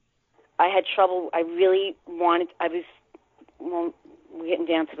 I had trouble. We're getting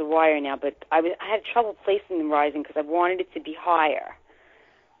down to the wire now, but I had trouble placing The Rising because I wanted it to be higher.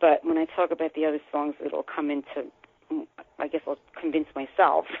 But when I talk about the other songs, it'll come into, I guess I'll convince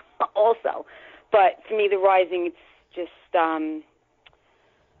myself also. But for me, The Rising, it's just the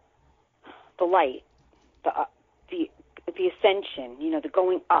light, the ascension, the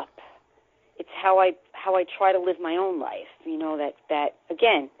going up. It's how I try to live my own life. That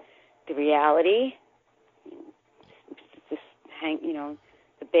again, the reality, just the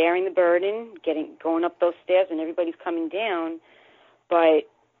bearing the burden, going up those stairs, and everybody's coming down. But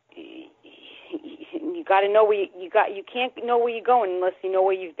you got to know where you can't know where you're going unless you know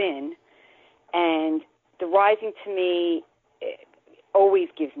where you've been. And The Rising to me always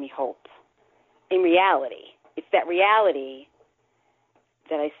gives me hope. In reality, it's that reality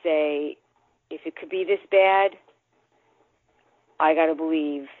that I say, if it could be this bad, I got to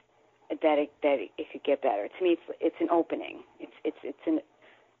believe that it could get better. To me, it's an opening. It's an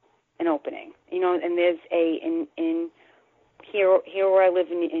opening. And there's in here where I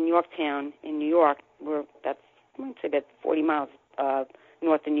live in Yorktown, in New York, that's I'd say about 40 miles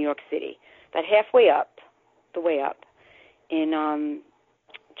north of New York City. About halfway up, the way up, in I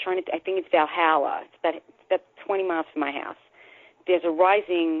think it's Valhalla. It's about 20 miles from my house. There's a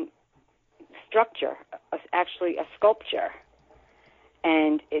rising structure, actually a sculpture,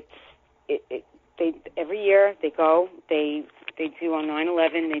 and they every year they go. They do on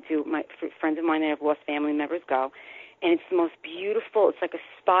 9/11. They do. My friends of mine that have lost family members go, and it's the most beautiful. It's like a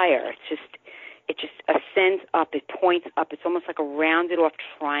spire. It just ascends up. It points up. It's almost like a rounded off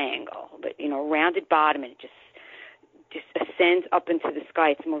triangle, but rounded bottom, and it just ascends up into the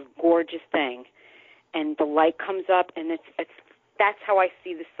sky. It's the most gorgeous thing, and the light comes up, and that's how I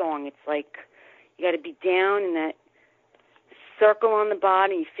see the song. It's like you got to be down in that circle on the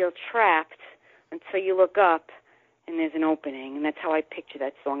bottom. You feel trapped until you look up, and there's an opening, and that's how I picture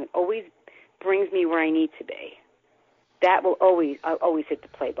that song. It always brings me where I need to be. I'll always hit the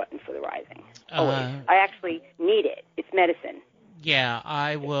play button for The Rising. Always. I actually need it. It's medicine. Yeah,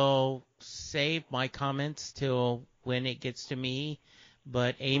 I will save my comments till when it gets to me,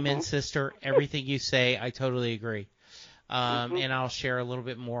 but amen, sister, everything you say, I totally agree. And I'll share a little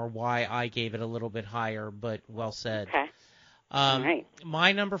bit more why I gave it a little bit higher, but well said. Okay. All right.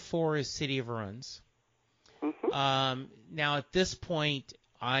 My number 4 is City of Ruins. Now, at this point,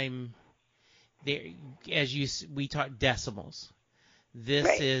 I'm there, we taught decimals.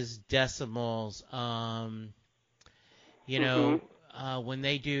 This is decimals. When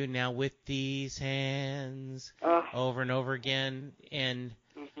they do now with these hands over and over again, and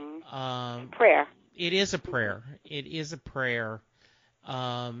prayer. It is a prayer. It is a prayer.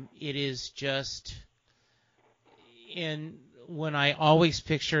 It is just, and when I always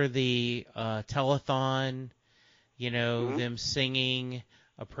picture the telethon, them singing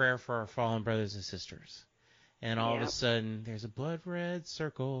a prayer for our fallen brothers and sisters, and all of a sudden there's a blood red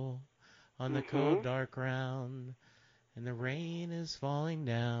circle on the cold dark ground, and the rain is falling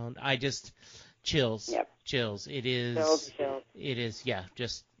down. I just chills. Chills. It is. Chills. It is. Yeah.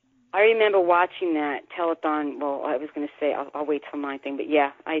 Just. I remember watching that telethon. Well, I was going to say I'll wait till my thing, but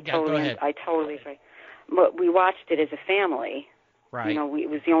I totally agree. But we watched it as a family. Right. It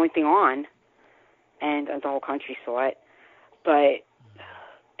was the only thing on, and the whole country saw it. But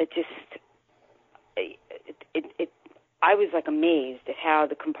it just, I was like amazed at how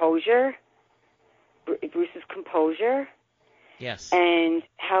the composure Bruce's composure. Yes. And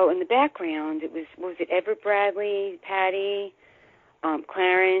how in the background it was it Everett Bradley, Patty,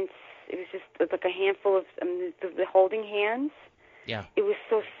 Clarence? It was just like a handful of the holding hands. Yeah. It was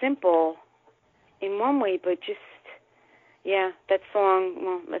so simple in one way, but just, yeah, that song,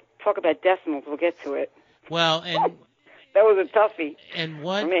 well, let's talk about decimals. We'll get to it. Well, and that was a toughie. And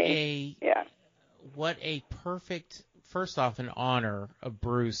what for me. what a perfect, first off, an honor of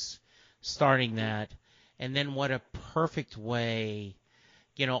Bruce starting that, and then what a perfect way,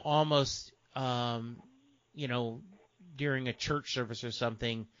 almost, during a church service or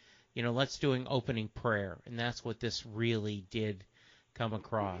something, let's do an opening prayer, and that's what this really did come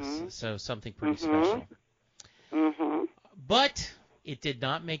across. Mm-hmm. So something pretty special. Mm-hmm. But it did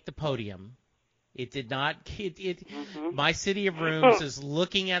not make the podium. It did not. My City of Rooms is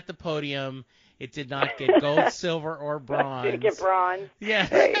looking at the podium. It did not get gold, silver, or bronze. Did it get bronze? Yeah.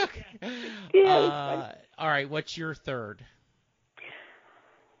 Right. All right. What's your third?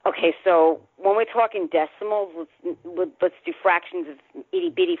 Okay, so when we're talking decimals, let's do fractions of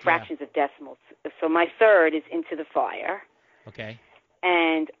itty-bitty fractions of decimals. So my third is Into the Fire. Okay.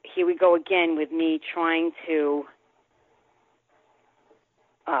 And here we go again with me trying to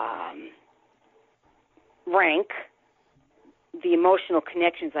rank the emotional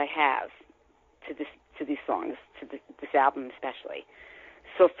connections I have to these songs, to this album especially.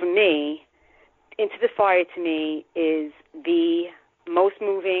 So for me, Into the Fire to me is the most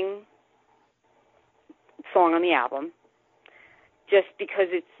moving song on the album, just because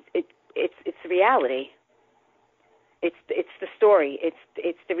it's the reality. It's the story.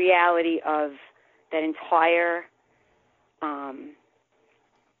 It's the reality of that entire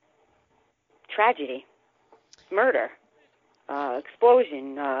tragedy, murder,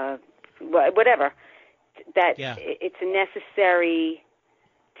 explosion, whatever. It's a necessary.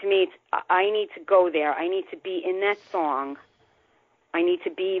 To me, I need to go there. I need to be in that song. I need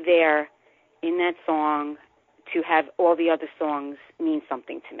to be there in that song to have all the other songs mean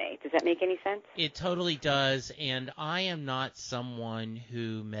something to me. Does that make any sense? It totally does, and I am not someone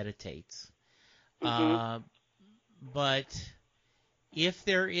who meditates. Mm-hmm. But if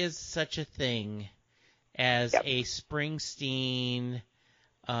there is such a thing as a Springsteen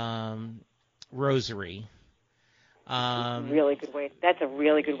rosary, really good way. That's a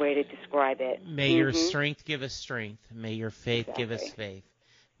really good way to describe it. May your strength give us strength. May your faith give us faith.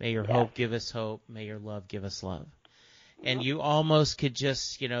 May your hope give us hope. May your love give us love. And you almost could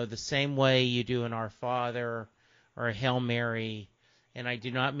just, the same way you do an Our Father or a Hail Mary, and I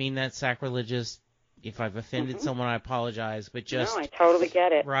do not mean that sacrilegious. If I've offended someone, I apologize. But just no, I totally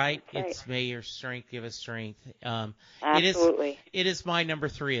get it. Right? Right. It's May your strength give us strength. Absolutely. It is my number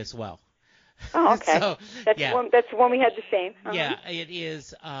 3 as well. Oh, okay. So, that's the one we had the same. Uh-huh. Yeah, it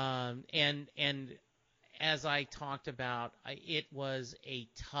is. And as I talked about, it was a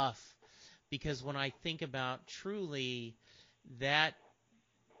tough, because when I think about truly that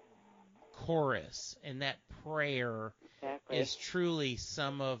chorus and that prayer is truly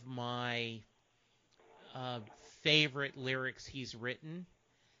some of my favorite lyrics he's written,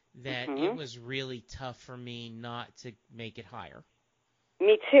 that it was really tough for me not to make it higher.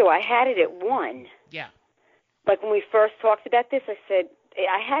 Me too. I had it at 1. Yeah. Like when we first talked about this, I said,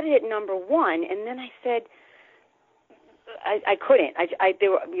 I had it at number 1, and then I said, I couldn't.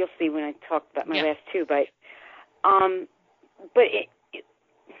 You'll see when I talk about my last 2, but it,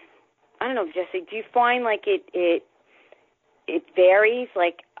 I don't know, Jesse. Do you find like it varies?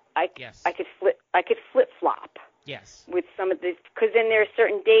 Like I could flip flop. Yes. With some of this, because then there are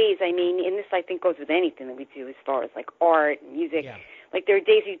certain days. I mean, and this I think goes with anything that we do as far as like art and music. Yeah. Like there are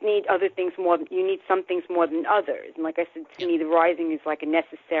days you need other things more. You need some things more than others. And like I said, to me, the Rising is like a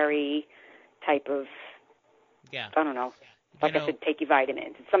necessary type of. Yeah. I don't know. Like I said, take your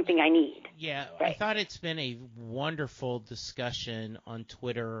vitamins. It's something I need. Yeah. Right. I thought it's been a wonderful discussion on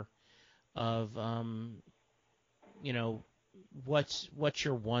Twitter of what's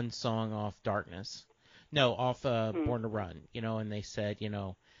your one song off Darkness? No, off Born to Run. And they said,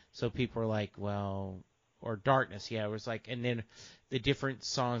 so people were like, well, or Darkness, yeah. It was like, and then the different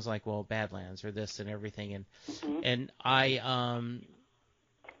songs like, well, Badlands or this and everything, and I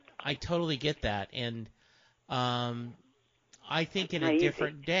totally get that, and I think in a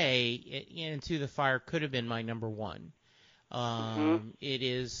different day, Into the Fire could have been my number 1. It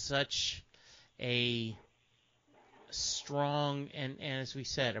is such a strong and as we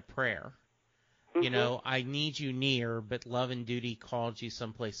said, a prayer. I need you near, but love and duty called you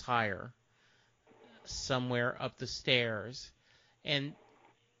someplace higher, somewhere up the stairs. And,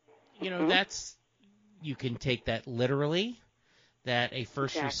 that's, you can take that literally, that a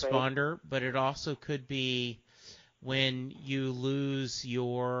first responder, but it also could be when you lose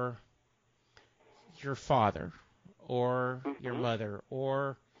your father or your mother,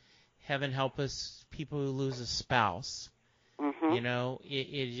 or heaven help us, people who lose a spouse. You know,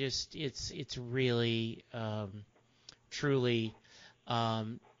 it's really, truly,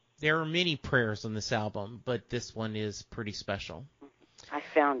 there are many prayers on this album, but this one is pretty special. I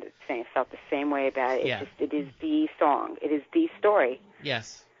felt the same way about it. Yeah. It is the song. It is the story.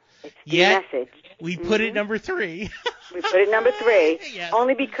 Yes. It's the message. We put it number 3. We put it number 3. Yes.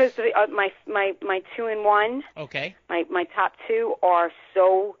 Only because my 2 and 1. Okay. My top 2 are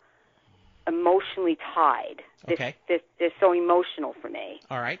so emotionally tied. Okay. They're so emotional for me.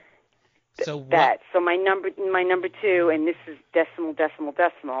 All right. So So my number 2, and this is decimal.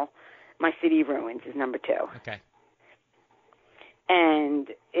 My City of Ruins is number 2. Okay. And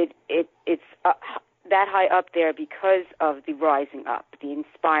it's that high up there because of the rising up, the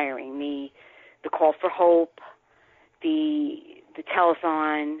inspiring, the call for hope, the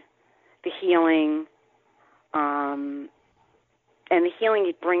telethon, the healing, and the healing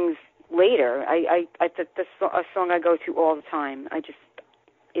it brings later. That's a song I go to all the time.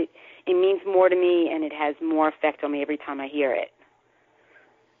 It means more to me, and it has more effect on me every time I hear it.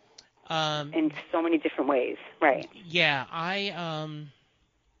 In so many different ways, right? Yeah, I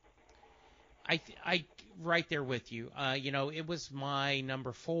right there with you. You know, it was my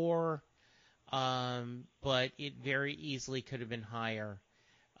number 4, but it very easily could have been higher.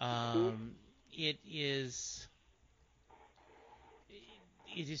 It is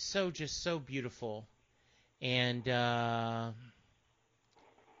so beautiful, and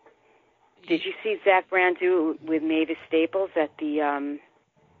did you see Zach Brown do it with Mavis Staples at the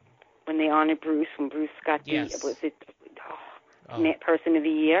when they honored Bruce, when Bruce got Person of the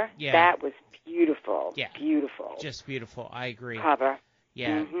Year? Yeah. That was beautiful. Yeah. Beautiful. Just beautiful. I agree. Cover.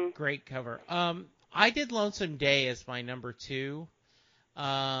 Yeah, great cover. I did Lonesome Day as my number 2.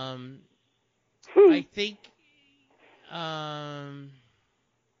 I think,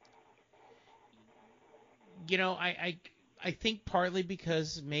 you know, I think partly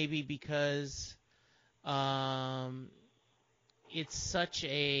because it's such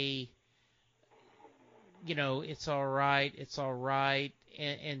a, you know, it's all right,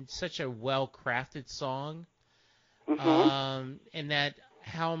 and such a well-crafted song. And that,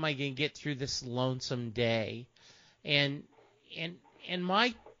 how am I going to get through this lonesome day? And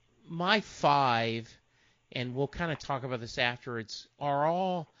my 5, and we'll kind of talk about this afterwards, are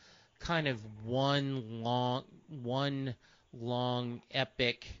all kind of one long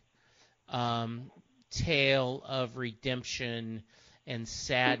epic tale of redemption and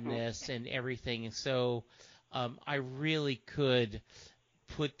sadness and everything. And so I really could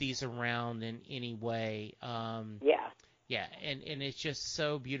put these around in any way. Yeah, and it's just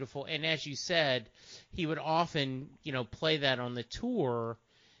so beautiful. And as you said, he would often, you know, play that on the tour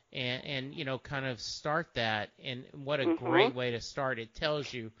and you know, kind of start that. And what a great way to start. It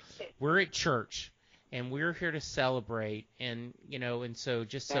tells you we're at church and we're here to celebrate, and, you know, and so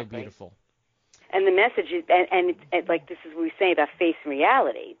just so beautiful. And the message is, and like this is what we say about face and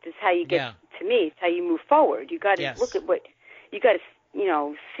reality. This is how you get, to me, it's how you move forward. You got to look at what, you got to, you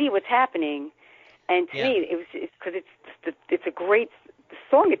know, see what's happening. And to me, it's because it's a great, the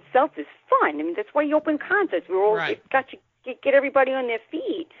song itself is fun. I mean, that's why you open concerts. We're all, it's got you, get everybody on their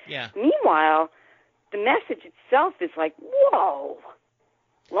feet. Yeah. Meanwhile, the message itself is like, whoa,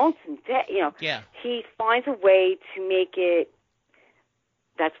 lonesome day, you know. Yeah. He finds a way to make it,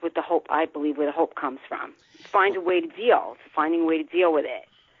 that's what the hope, I believe, where the hope comes from. Finding a way to deal with it.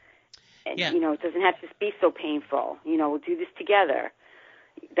 And, you know, it doesn't have to be so painful. You know, we'll do this together.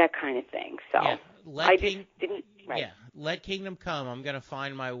 That kind of thing. So let kingdom come. I'm going to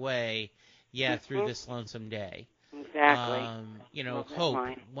find my way, through this lonesome day. Exactly. You know, hope,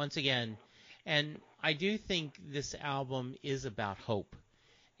 once again. And I do think this album is about hope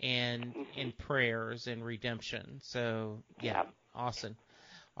and prayers and redemption. So, awesome.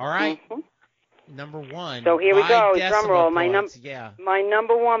 All right. Number 1. So here we go. Drum roll. My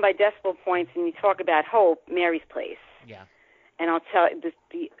number 1 by decimal points, and you talk about hope, Mary's Place. Yeah. And I'll tell you,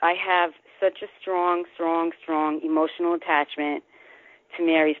 I have such a strong emotional attachment to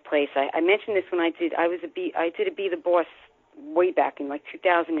Mary's Place. I mentioned this when I did a Be the Boss way back in like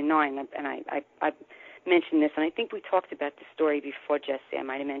 2009, and I mentioned this, and I think we talked about this story before, Jesse. I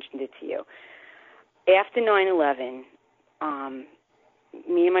might have mentioned it to you. After 9/11,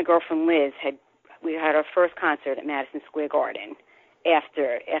 me and my girlfriend Liz had our first concert at Madison Square Garden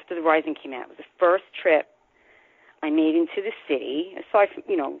after The Rising came out. It was the first trip I made into the city, aside from,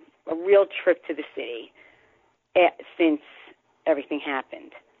 you know, a real trip to the city since everything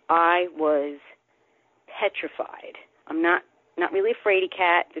happened. I was petrified. I'm not really a fraidy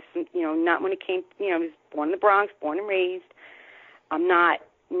cat. Just, not when it came. I was born in the Bronx, born and raised. I'm not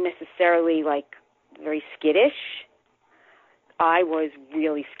necessarily like very skittish. I was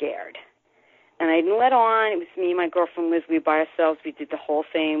really scared, and I didn't let on. It was me and my girlfriend Liz. We were by ourselves. We did the whole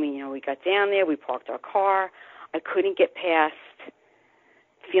thing. We got down there. We parked our car. I couldn't get past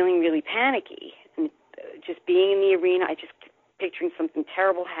feeling really panicky and just being in the arena. I just kept picturing something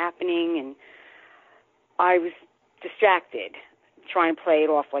terrible happening, and I was distracted, trying to play it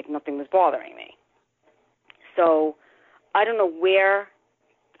off like nothing was bothering me. So I don't know what,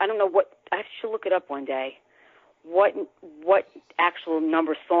 I should look it up one day, what actual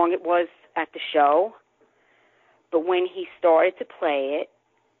number song it was at the show. But when he started to play it,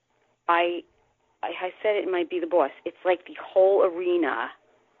 I said it might be the boss. It's like the whole arena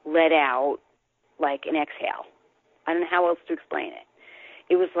let out like an exhale. I don't know how else to explain it.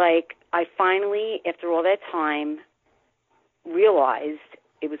 It was like I finally, after all that time, realized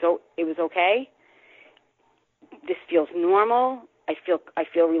it was okay. This feels normal. I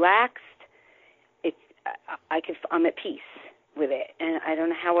feel relaxed. I'm at peace with it, and I don't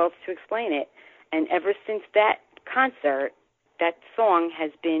know how else to explain it. And ever since that concert, that song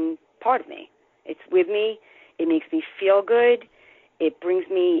has been part of me. It's with me. It makes me feel good. It brings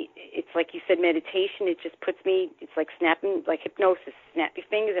me, it's like you said, meditation. It just puts me, it's like snapping, like hypnosis. Snap your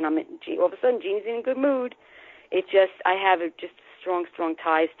fingers, and all of a sudden, Jeannie's in a good mood. I have just strong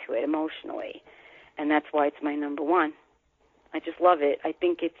ties to it emotionally, and that's why it's my number one. I just love it. I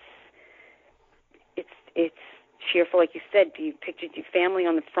think it's cheerful, like you said. You pictured your family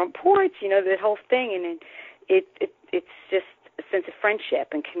on the front porch, that whole thing, and it's just a sense of friendship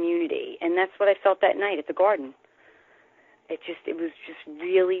and community, and that's what I felt that night at the Garden. It was just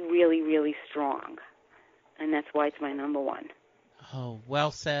really, really, really strong, and that's why it's my number one. Oh,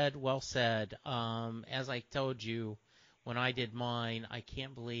 well said, well said. As I told you when I did mine, I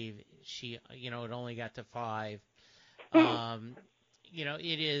can't believe it only got to 5.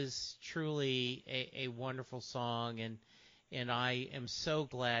 It is truly a wonderful song, and I am so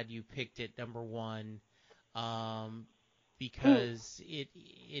glad you picked it number 1, because it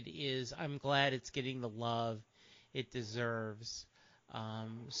is. I'm glad it's getting the love it deserves.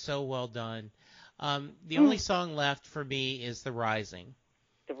 So well done. The only song left for me is The Rising.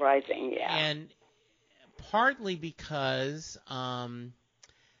 The Rising, yeah. And partly because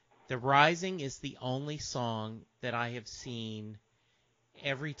The Rising is the only song that I have seen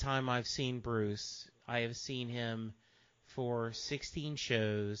every time I've seen Bruce. I have seen him for 16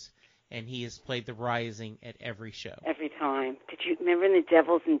 shows, and he has played The Rising at every show. Every time. Did you remember in The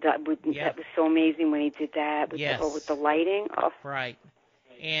Devils and Yeah. That was so amazing when he did that with, Yes. with the lighting? Oh, Right.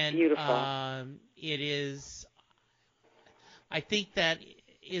 And beautiful. It is, I think that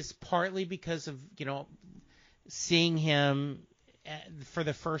is partly because of, seeing him for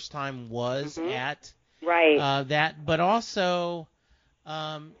the first time was at right. that, but also,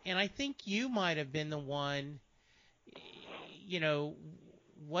 and I think you might have been the one,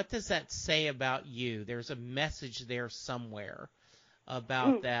 what does that say about you? There's a message there somewhere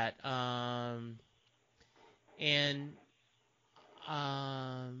about that.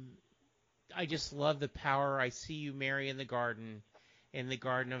 I just love the power. I see you, Mary, in the garden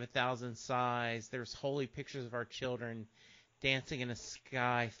of 1,000 sighs. There's holy pictures of our children dancing in a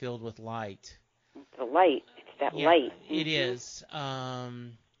sky filled with light. The light. It's that light. It is. A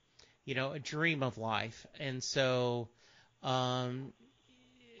dream of life. And so,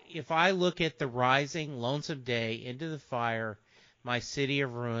 if I look at The Rising, Lonesome Day, Into the Fire, My City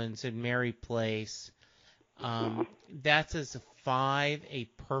of Ruins, and Merry Place, that's as 5 a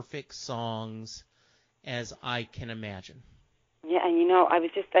perfect songs as I can imagine. Yeah, and I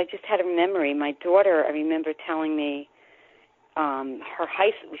just had a memory. My daughter, I remember telling me, her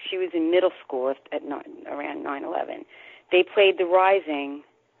high school, she was in middle school around 9/11. They played The Rising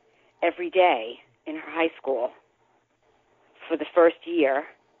every day in her high school for the first year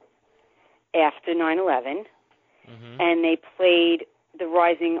after 9/11, and they played The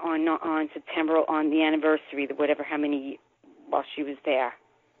Rising on September, on the anniversary, while she was there.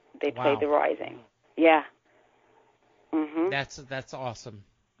 They played The Rising. Yeah. That's awesome.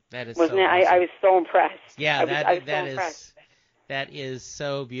 That is Wasn't so it? awesome. I was so impressed. Yeah, I was so impressed. That is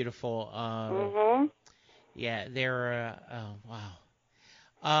so beautiful. Yeah, they're oh wow.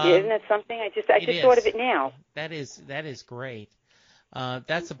 Isn't that something? I just thought of it now. That is great.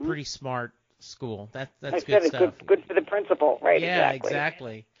 That's a pretty smart school. That's Like good stuff. Good for the principal, right? Yeah,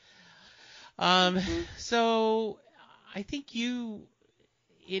 exactly. So I think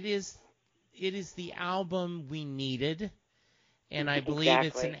it is the album we needed And I believe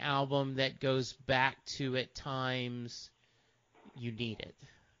it's an album that goes back to, at times, you need it.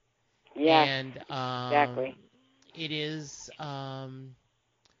 Yeah. And Exactly. it is.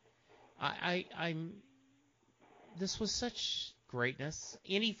 This was such greatness.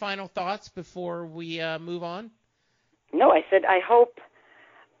 Any final thoughts before we move on? No, I said I hope.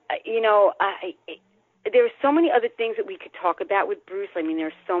 There are so many other things that we could talk about with Bruce. I mean, there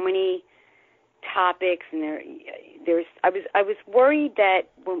are so many topics, and there's. I was worried that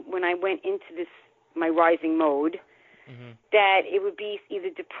when I went into this my rising mode, Mm-hmm. that it would be either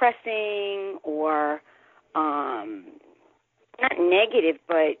depressing or not negative,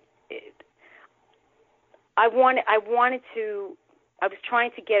 but I was trying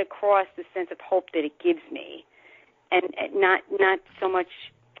to get across the sense of hope that it gives me, and not so much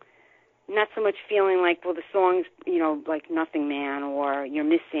feeling like, well, the song's, like Nothing Man or You're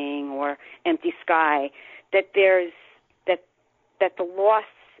Missing or Empty Sky, that there's that the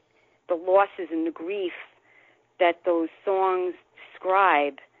losses and the grief that those songs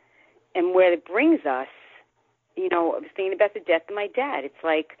describe and where it brings us. I was thinking about the death of my dad. It's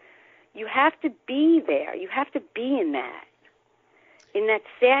like, you have to be there. You have to be in that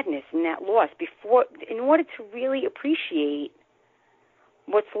sadness, in that loss, in order to really appreciate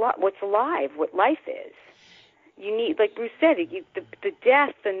what's alive, what life is. You need, like Bruce said, the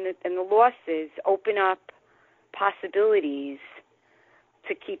death and the losses open up possibilities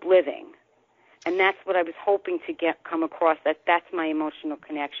to keep living. And that's what I was hoping to come across, that's my emotional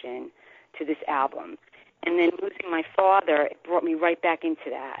connection to this album. And then losing my father, it brought me right back into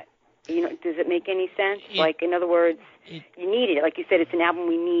that. Does it make any sense? In other words, you needed it. Like you said, it's an album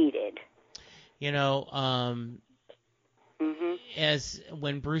we needed. As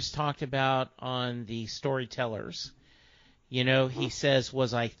when Bruce talked about on the Storytellers, he says,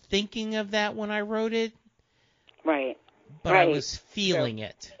 was I thinking of that when I wrote it? Right. But I was feeling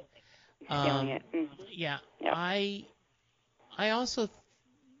it. Feeling it. Yeah. Yep. I also,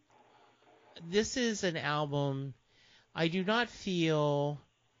 this is an album, I do not feel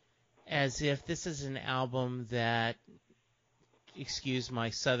as if this is an album that, excuse my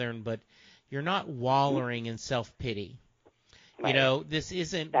Southern, but you're not wallowing in self-pity. Right. This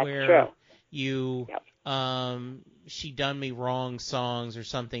isn't That's where true. you, Yep. She Done Me Wrong songs or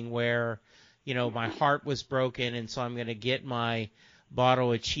something where, my heart was broken and so I'm going to get my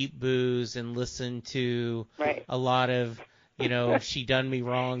bottle of cheap booze and listen to a lot of, She Done Me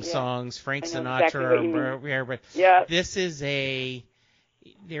Wrong songs, Frank Sinatra. Yeah. This is it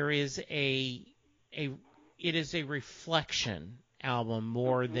is a reflection album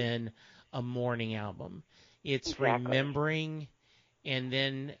more than a mourning album. It's remembering and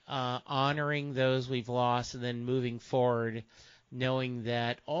then honoring those we've lost and then moving forward, knowing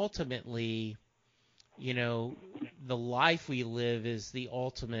that ultimately, the life we live is the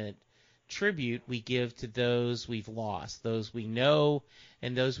ultimate tribute we give to those we've lost, those we know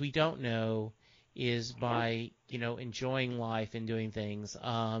and those we don't know, is by, enjoying life and doing things.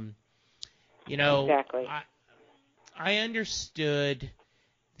 Exactly. I understood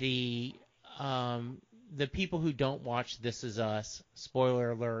the people who don't watch This Is Us,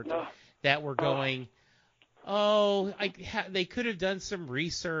 spoiler alert, that were going, they could have done some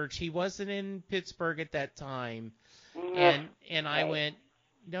research. He wasn't in Pittsburgh at that time. And I went,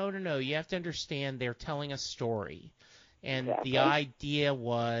 no, you have to understand they're telling a story. And the idea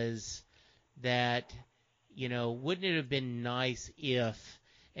was that, wouldn't it have been nice if,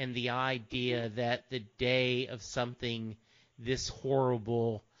 and the idea that the day of something this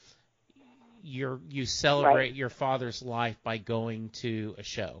horrible, you celebrate your father's life by going to a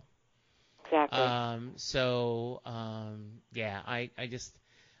show. Exactly. I just,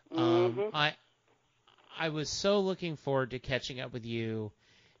 I was so looking forward to catching up with you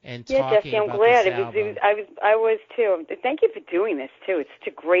and talking Jesse, I'm about glad. this album. I was too. Thank you for doing this too. It's such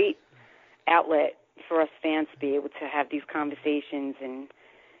a great outlet for us fans to be able to have these conversations and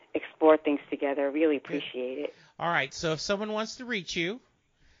explore things together. I really appreciate it. All right. So if someone wants to reach you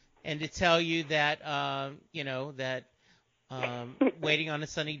and to tell you that, Waiting on a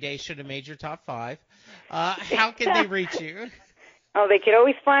Sunny Day should have made your top 5, how can they reach you? Oh, they could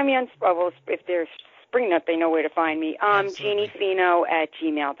always find me on, if they're Springnut, they know where to find me. Jeannie Fino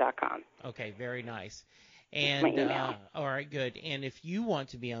 @gmail.com. Okay, very nice. And all right, good. And if you want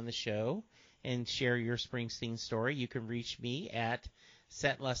to be on the show and share your Springsteen story, you can reach me at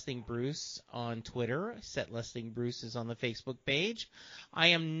SetListingBruce on Twitter. SetListingBruce is on the Facebook page. I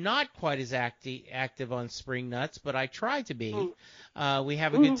am not quite as active on Springnuts, but I try to be. We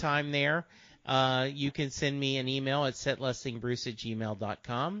have a good time there. You can send me an email at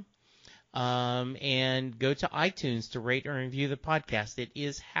setlistingbruce@gmail.com. and go to iTunes to rate and review the podcast. It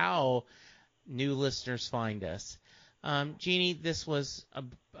is how new listeners find us. Jeannie, this was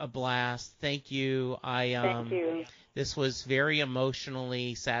a blast. Thank you. Thank you. This was very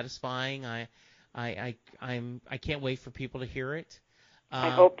emotionally satisfying. I can't wait for people to hear it. I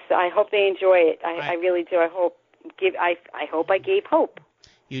hope they enjoy it. I really do. I hope I gave hope.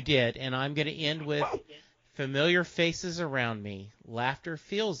 You did, and I'm going to end with familiar faces around me. Laughter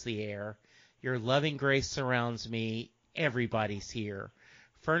fills the air. Your loving grace surrounds me. Everybody's here.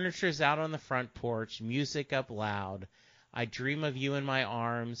 Furniture's out on the front porch. Music up loud. I dream of you in my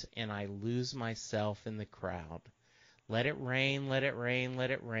arms, and I lose myself in the crowd. Let it rain, let it rain,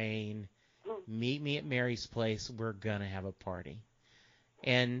 let it rain. Meet me at Mary's place. We're going to have a party.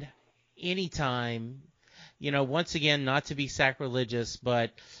 And anytime, once again, not to be sacrilegious,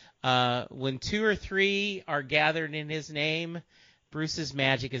 but when 2 or 3 are gathered in his name, Bruce's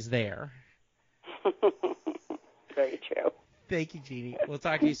magic is there. Very true. Thank you, Jeannie. We'll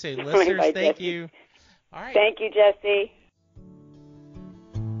talk to you soon. Listeners, Bye, thank Jesse. you. All right. Thank you, Jesse.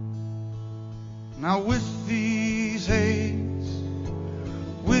 Now with these hands,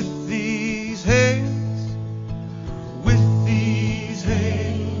 with these hands, with these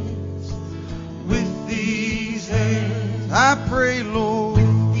hands, with these hands, I pray, Lord.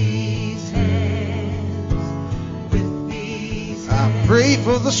 With these hands, with these hands, I pray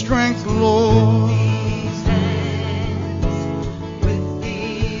for the strength, Lord. With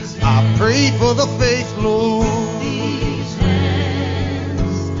these hands, I pray for the faith, Lord.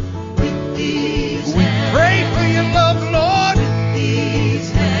 Pray for your love, Lord. With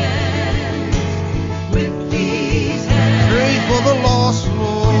these hands, with these hands. Pray for the lost,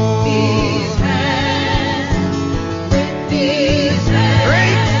 Lord. With these hands, with these hands.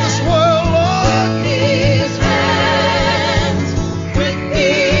 Pray for this world, Lord. With these hands, with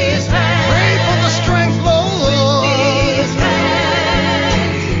these hands. Pray for the strength, Lord. With these hands,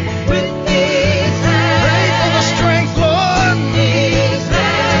 with these hands. Pray for the strength, Lord. With these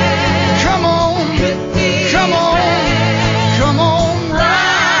hands. Come on. Come on,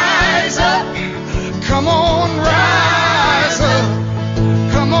 rise up. Come on, rise up.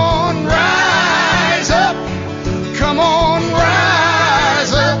 Come on, rise up. Come on,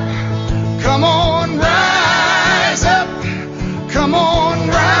 rise up. Come on, rise up. Come on,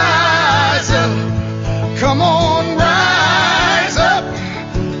 rise up. Come on, rise up.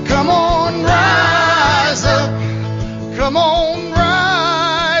 Come on, rise up. Come on,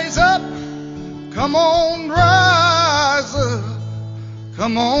 rise up. Come on, rise up.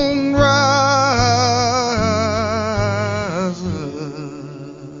 Come on, rise up.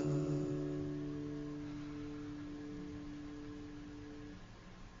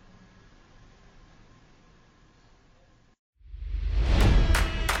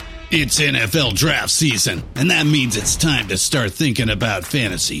 It's NFL draft season, and that means it's time to start thinking about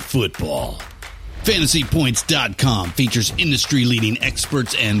fantasy football. FantasyPoints.com features industry-leading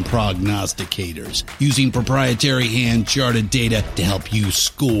experts and prognosticators using proprietary hand-charted data to help you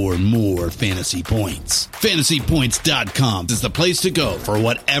score more fantasy points. FantasyPoints.com is the place to go for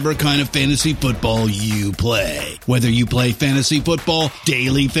whatever kind of fantasy football you play. Whether you play fantasy football,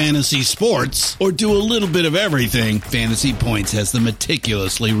 daily fantasy sports, or do a little bit of everything, Fantasy Points has the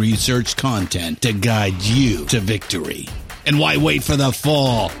meticulously researched content to guide you to victory. And why wait for the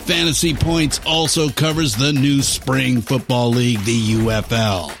fall? Fantasy Points also covers the new spring football league, the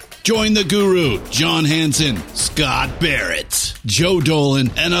UFL. Join the guru, John Hansen, Scott Barrett, Joe Dolan,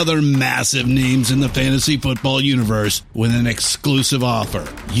 and other massive names in the fantasy football universe with an exclusive offer.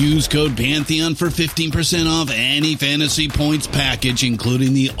 Use code Pantheon for 15% off any Fantasy Points package,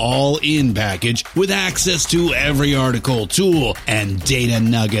 including the all-in package, with access to every article, tool, and data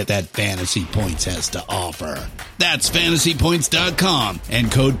nugget that Fantasy Points has to offer. That's FantasyPoints.com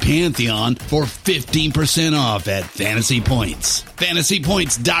and code Pantheon for 15% off at Fantasy Points.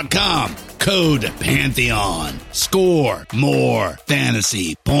 FantasyPoints.com, code Pantheon. Score more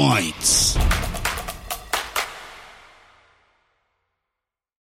fantasy points.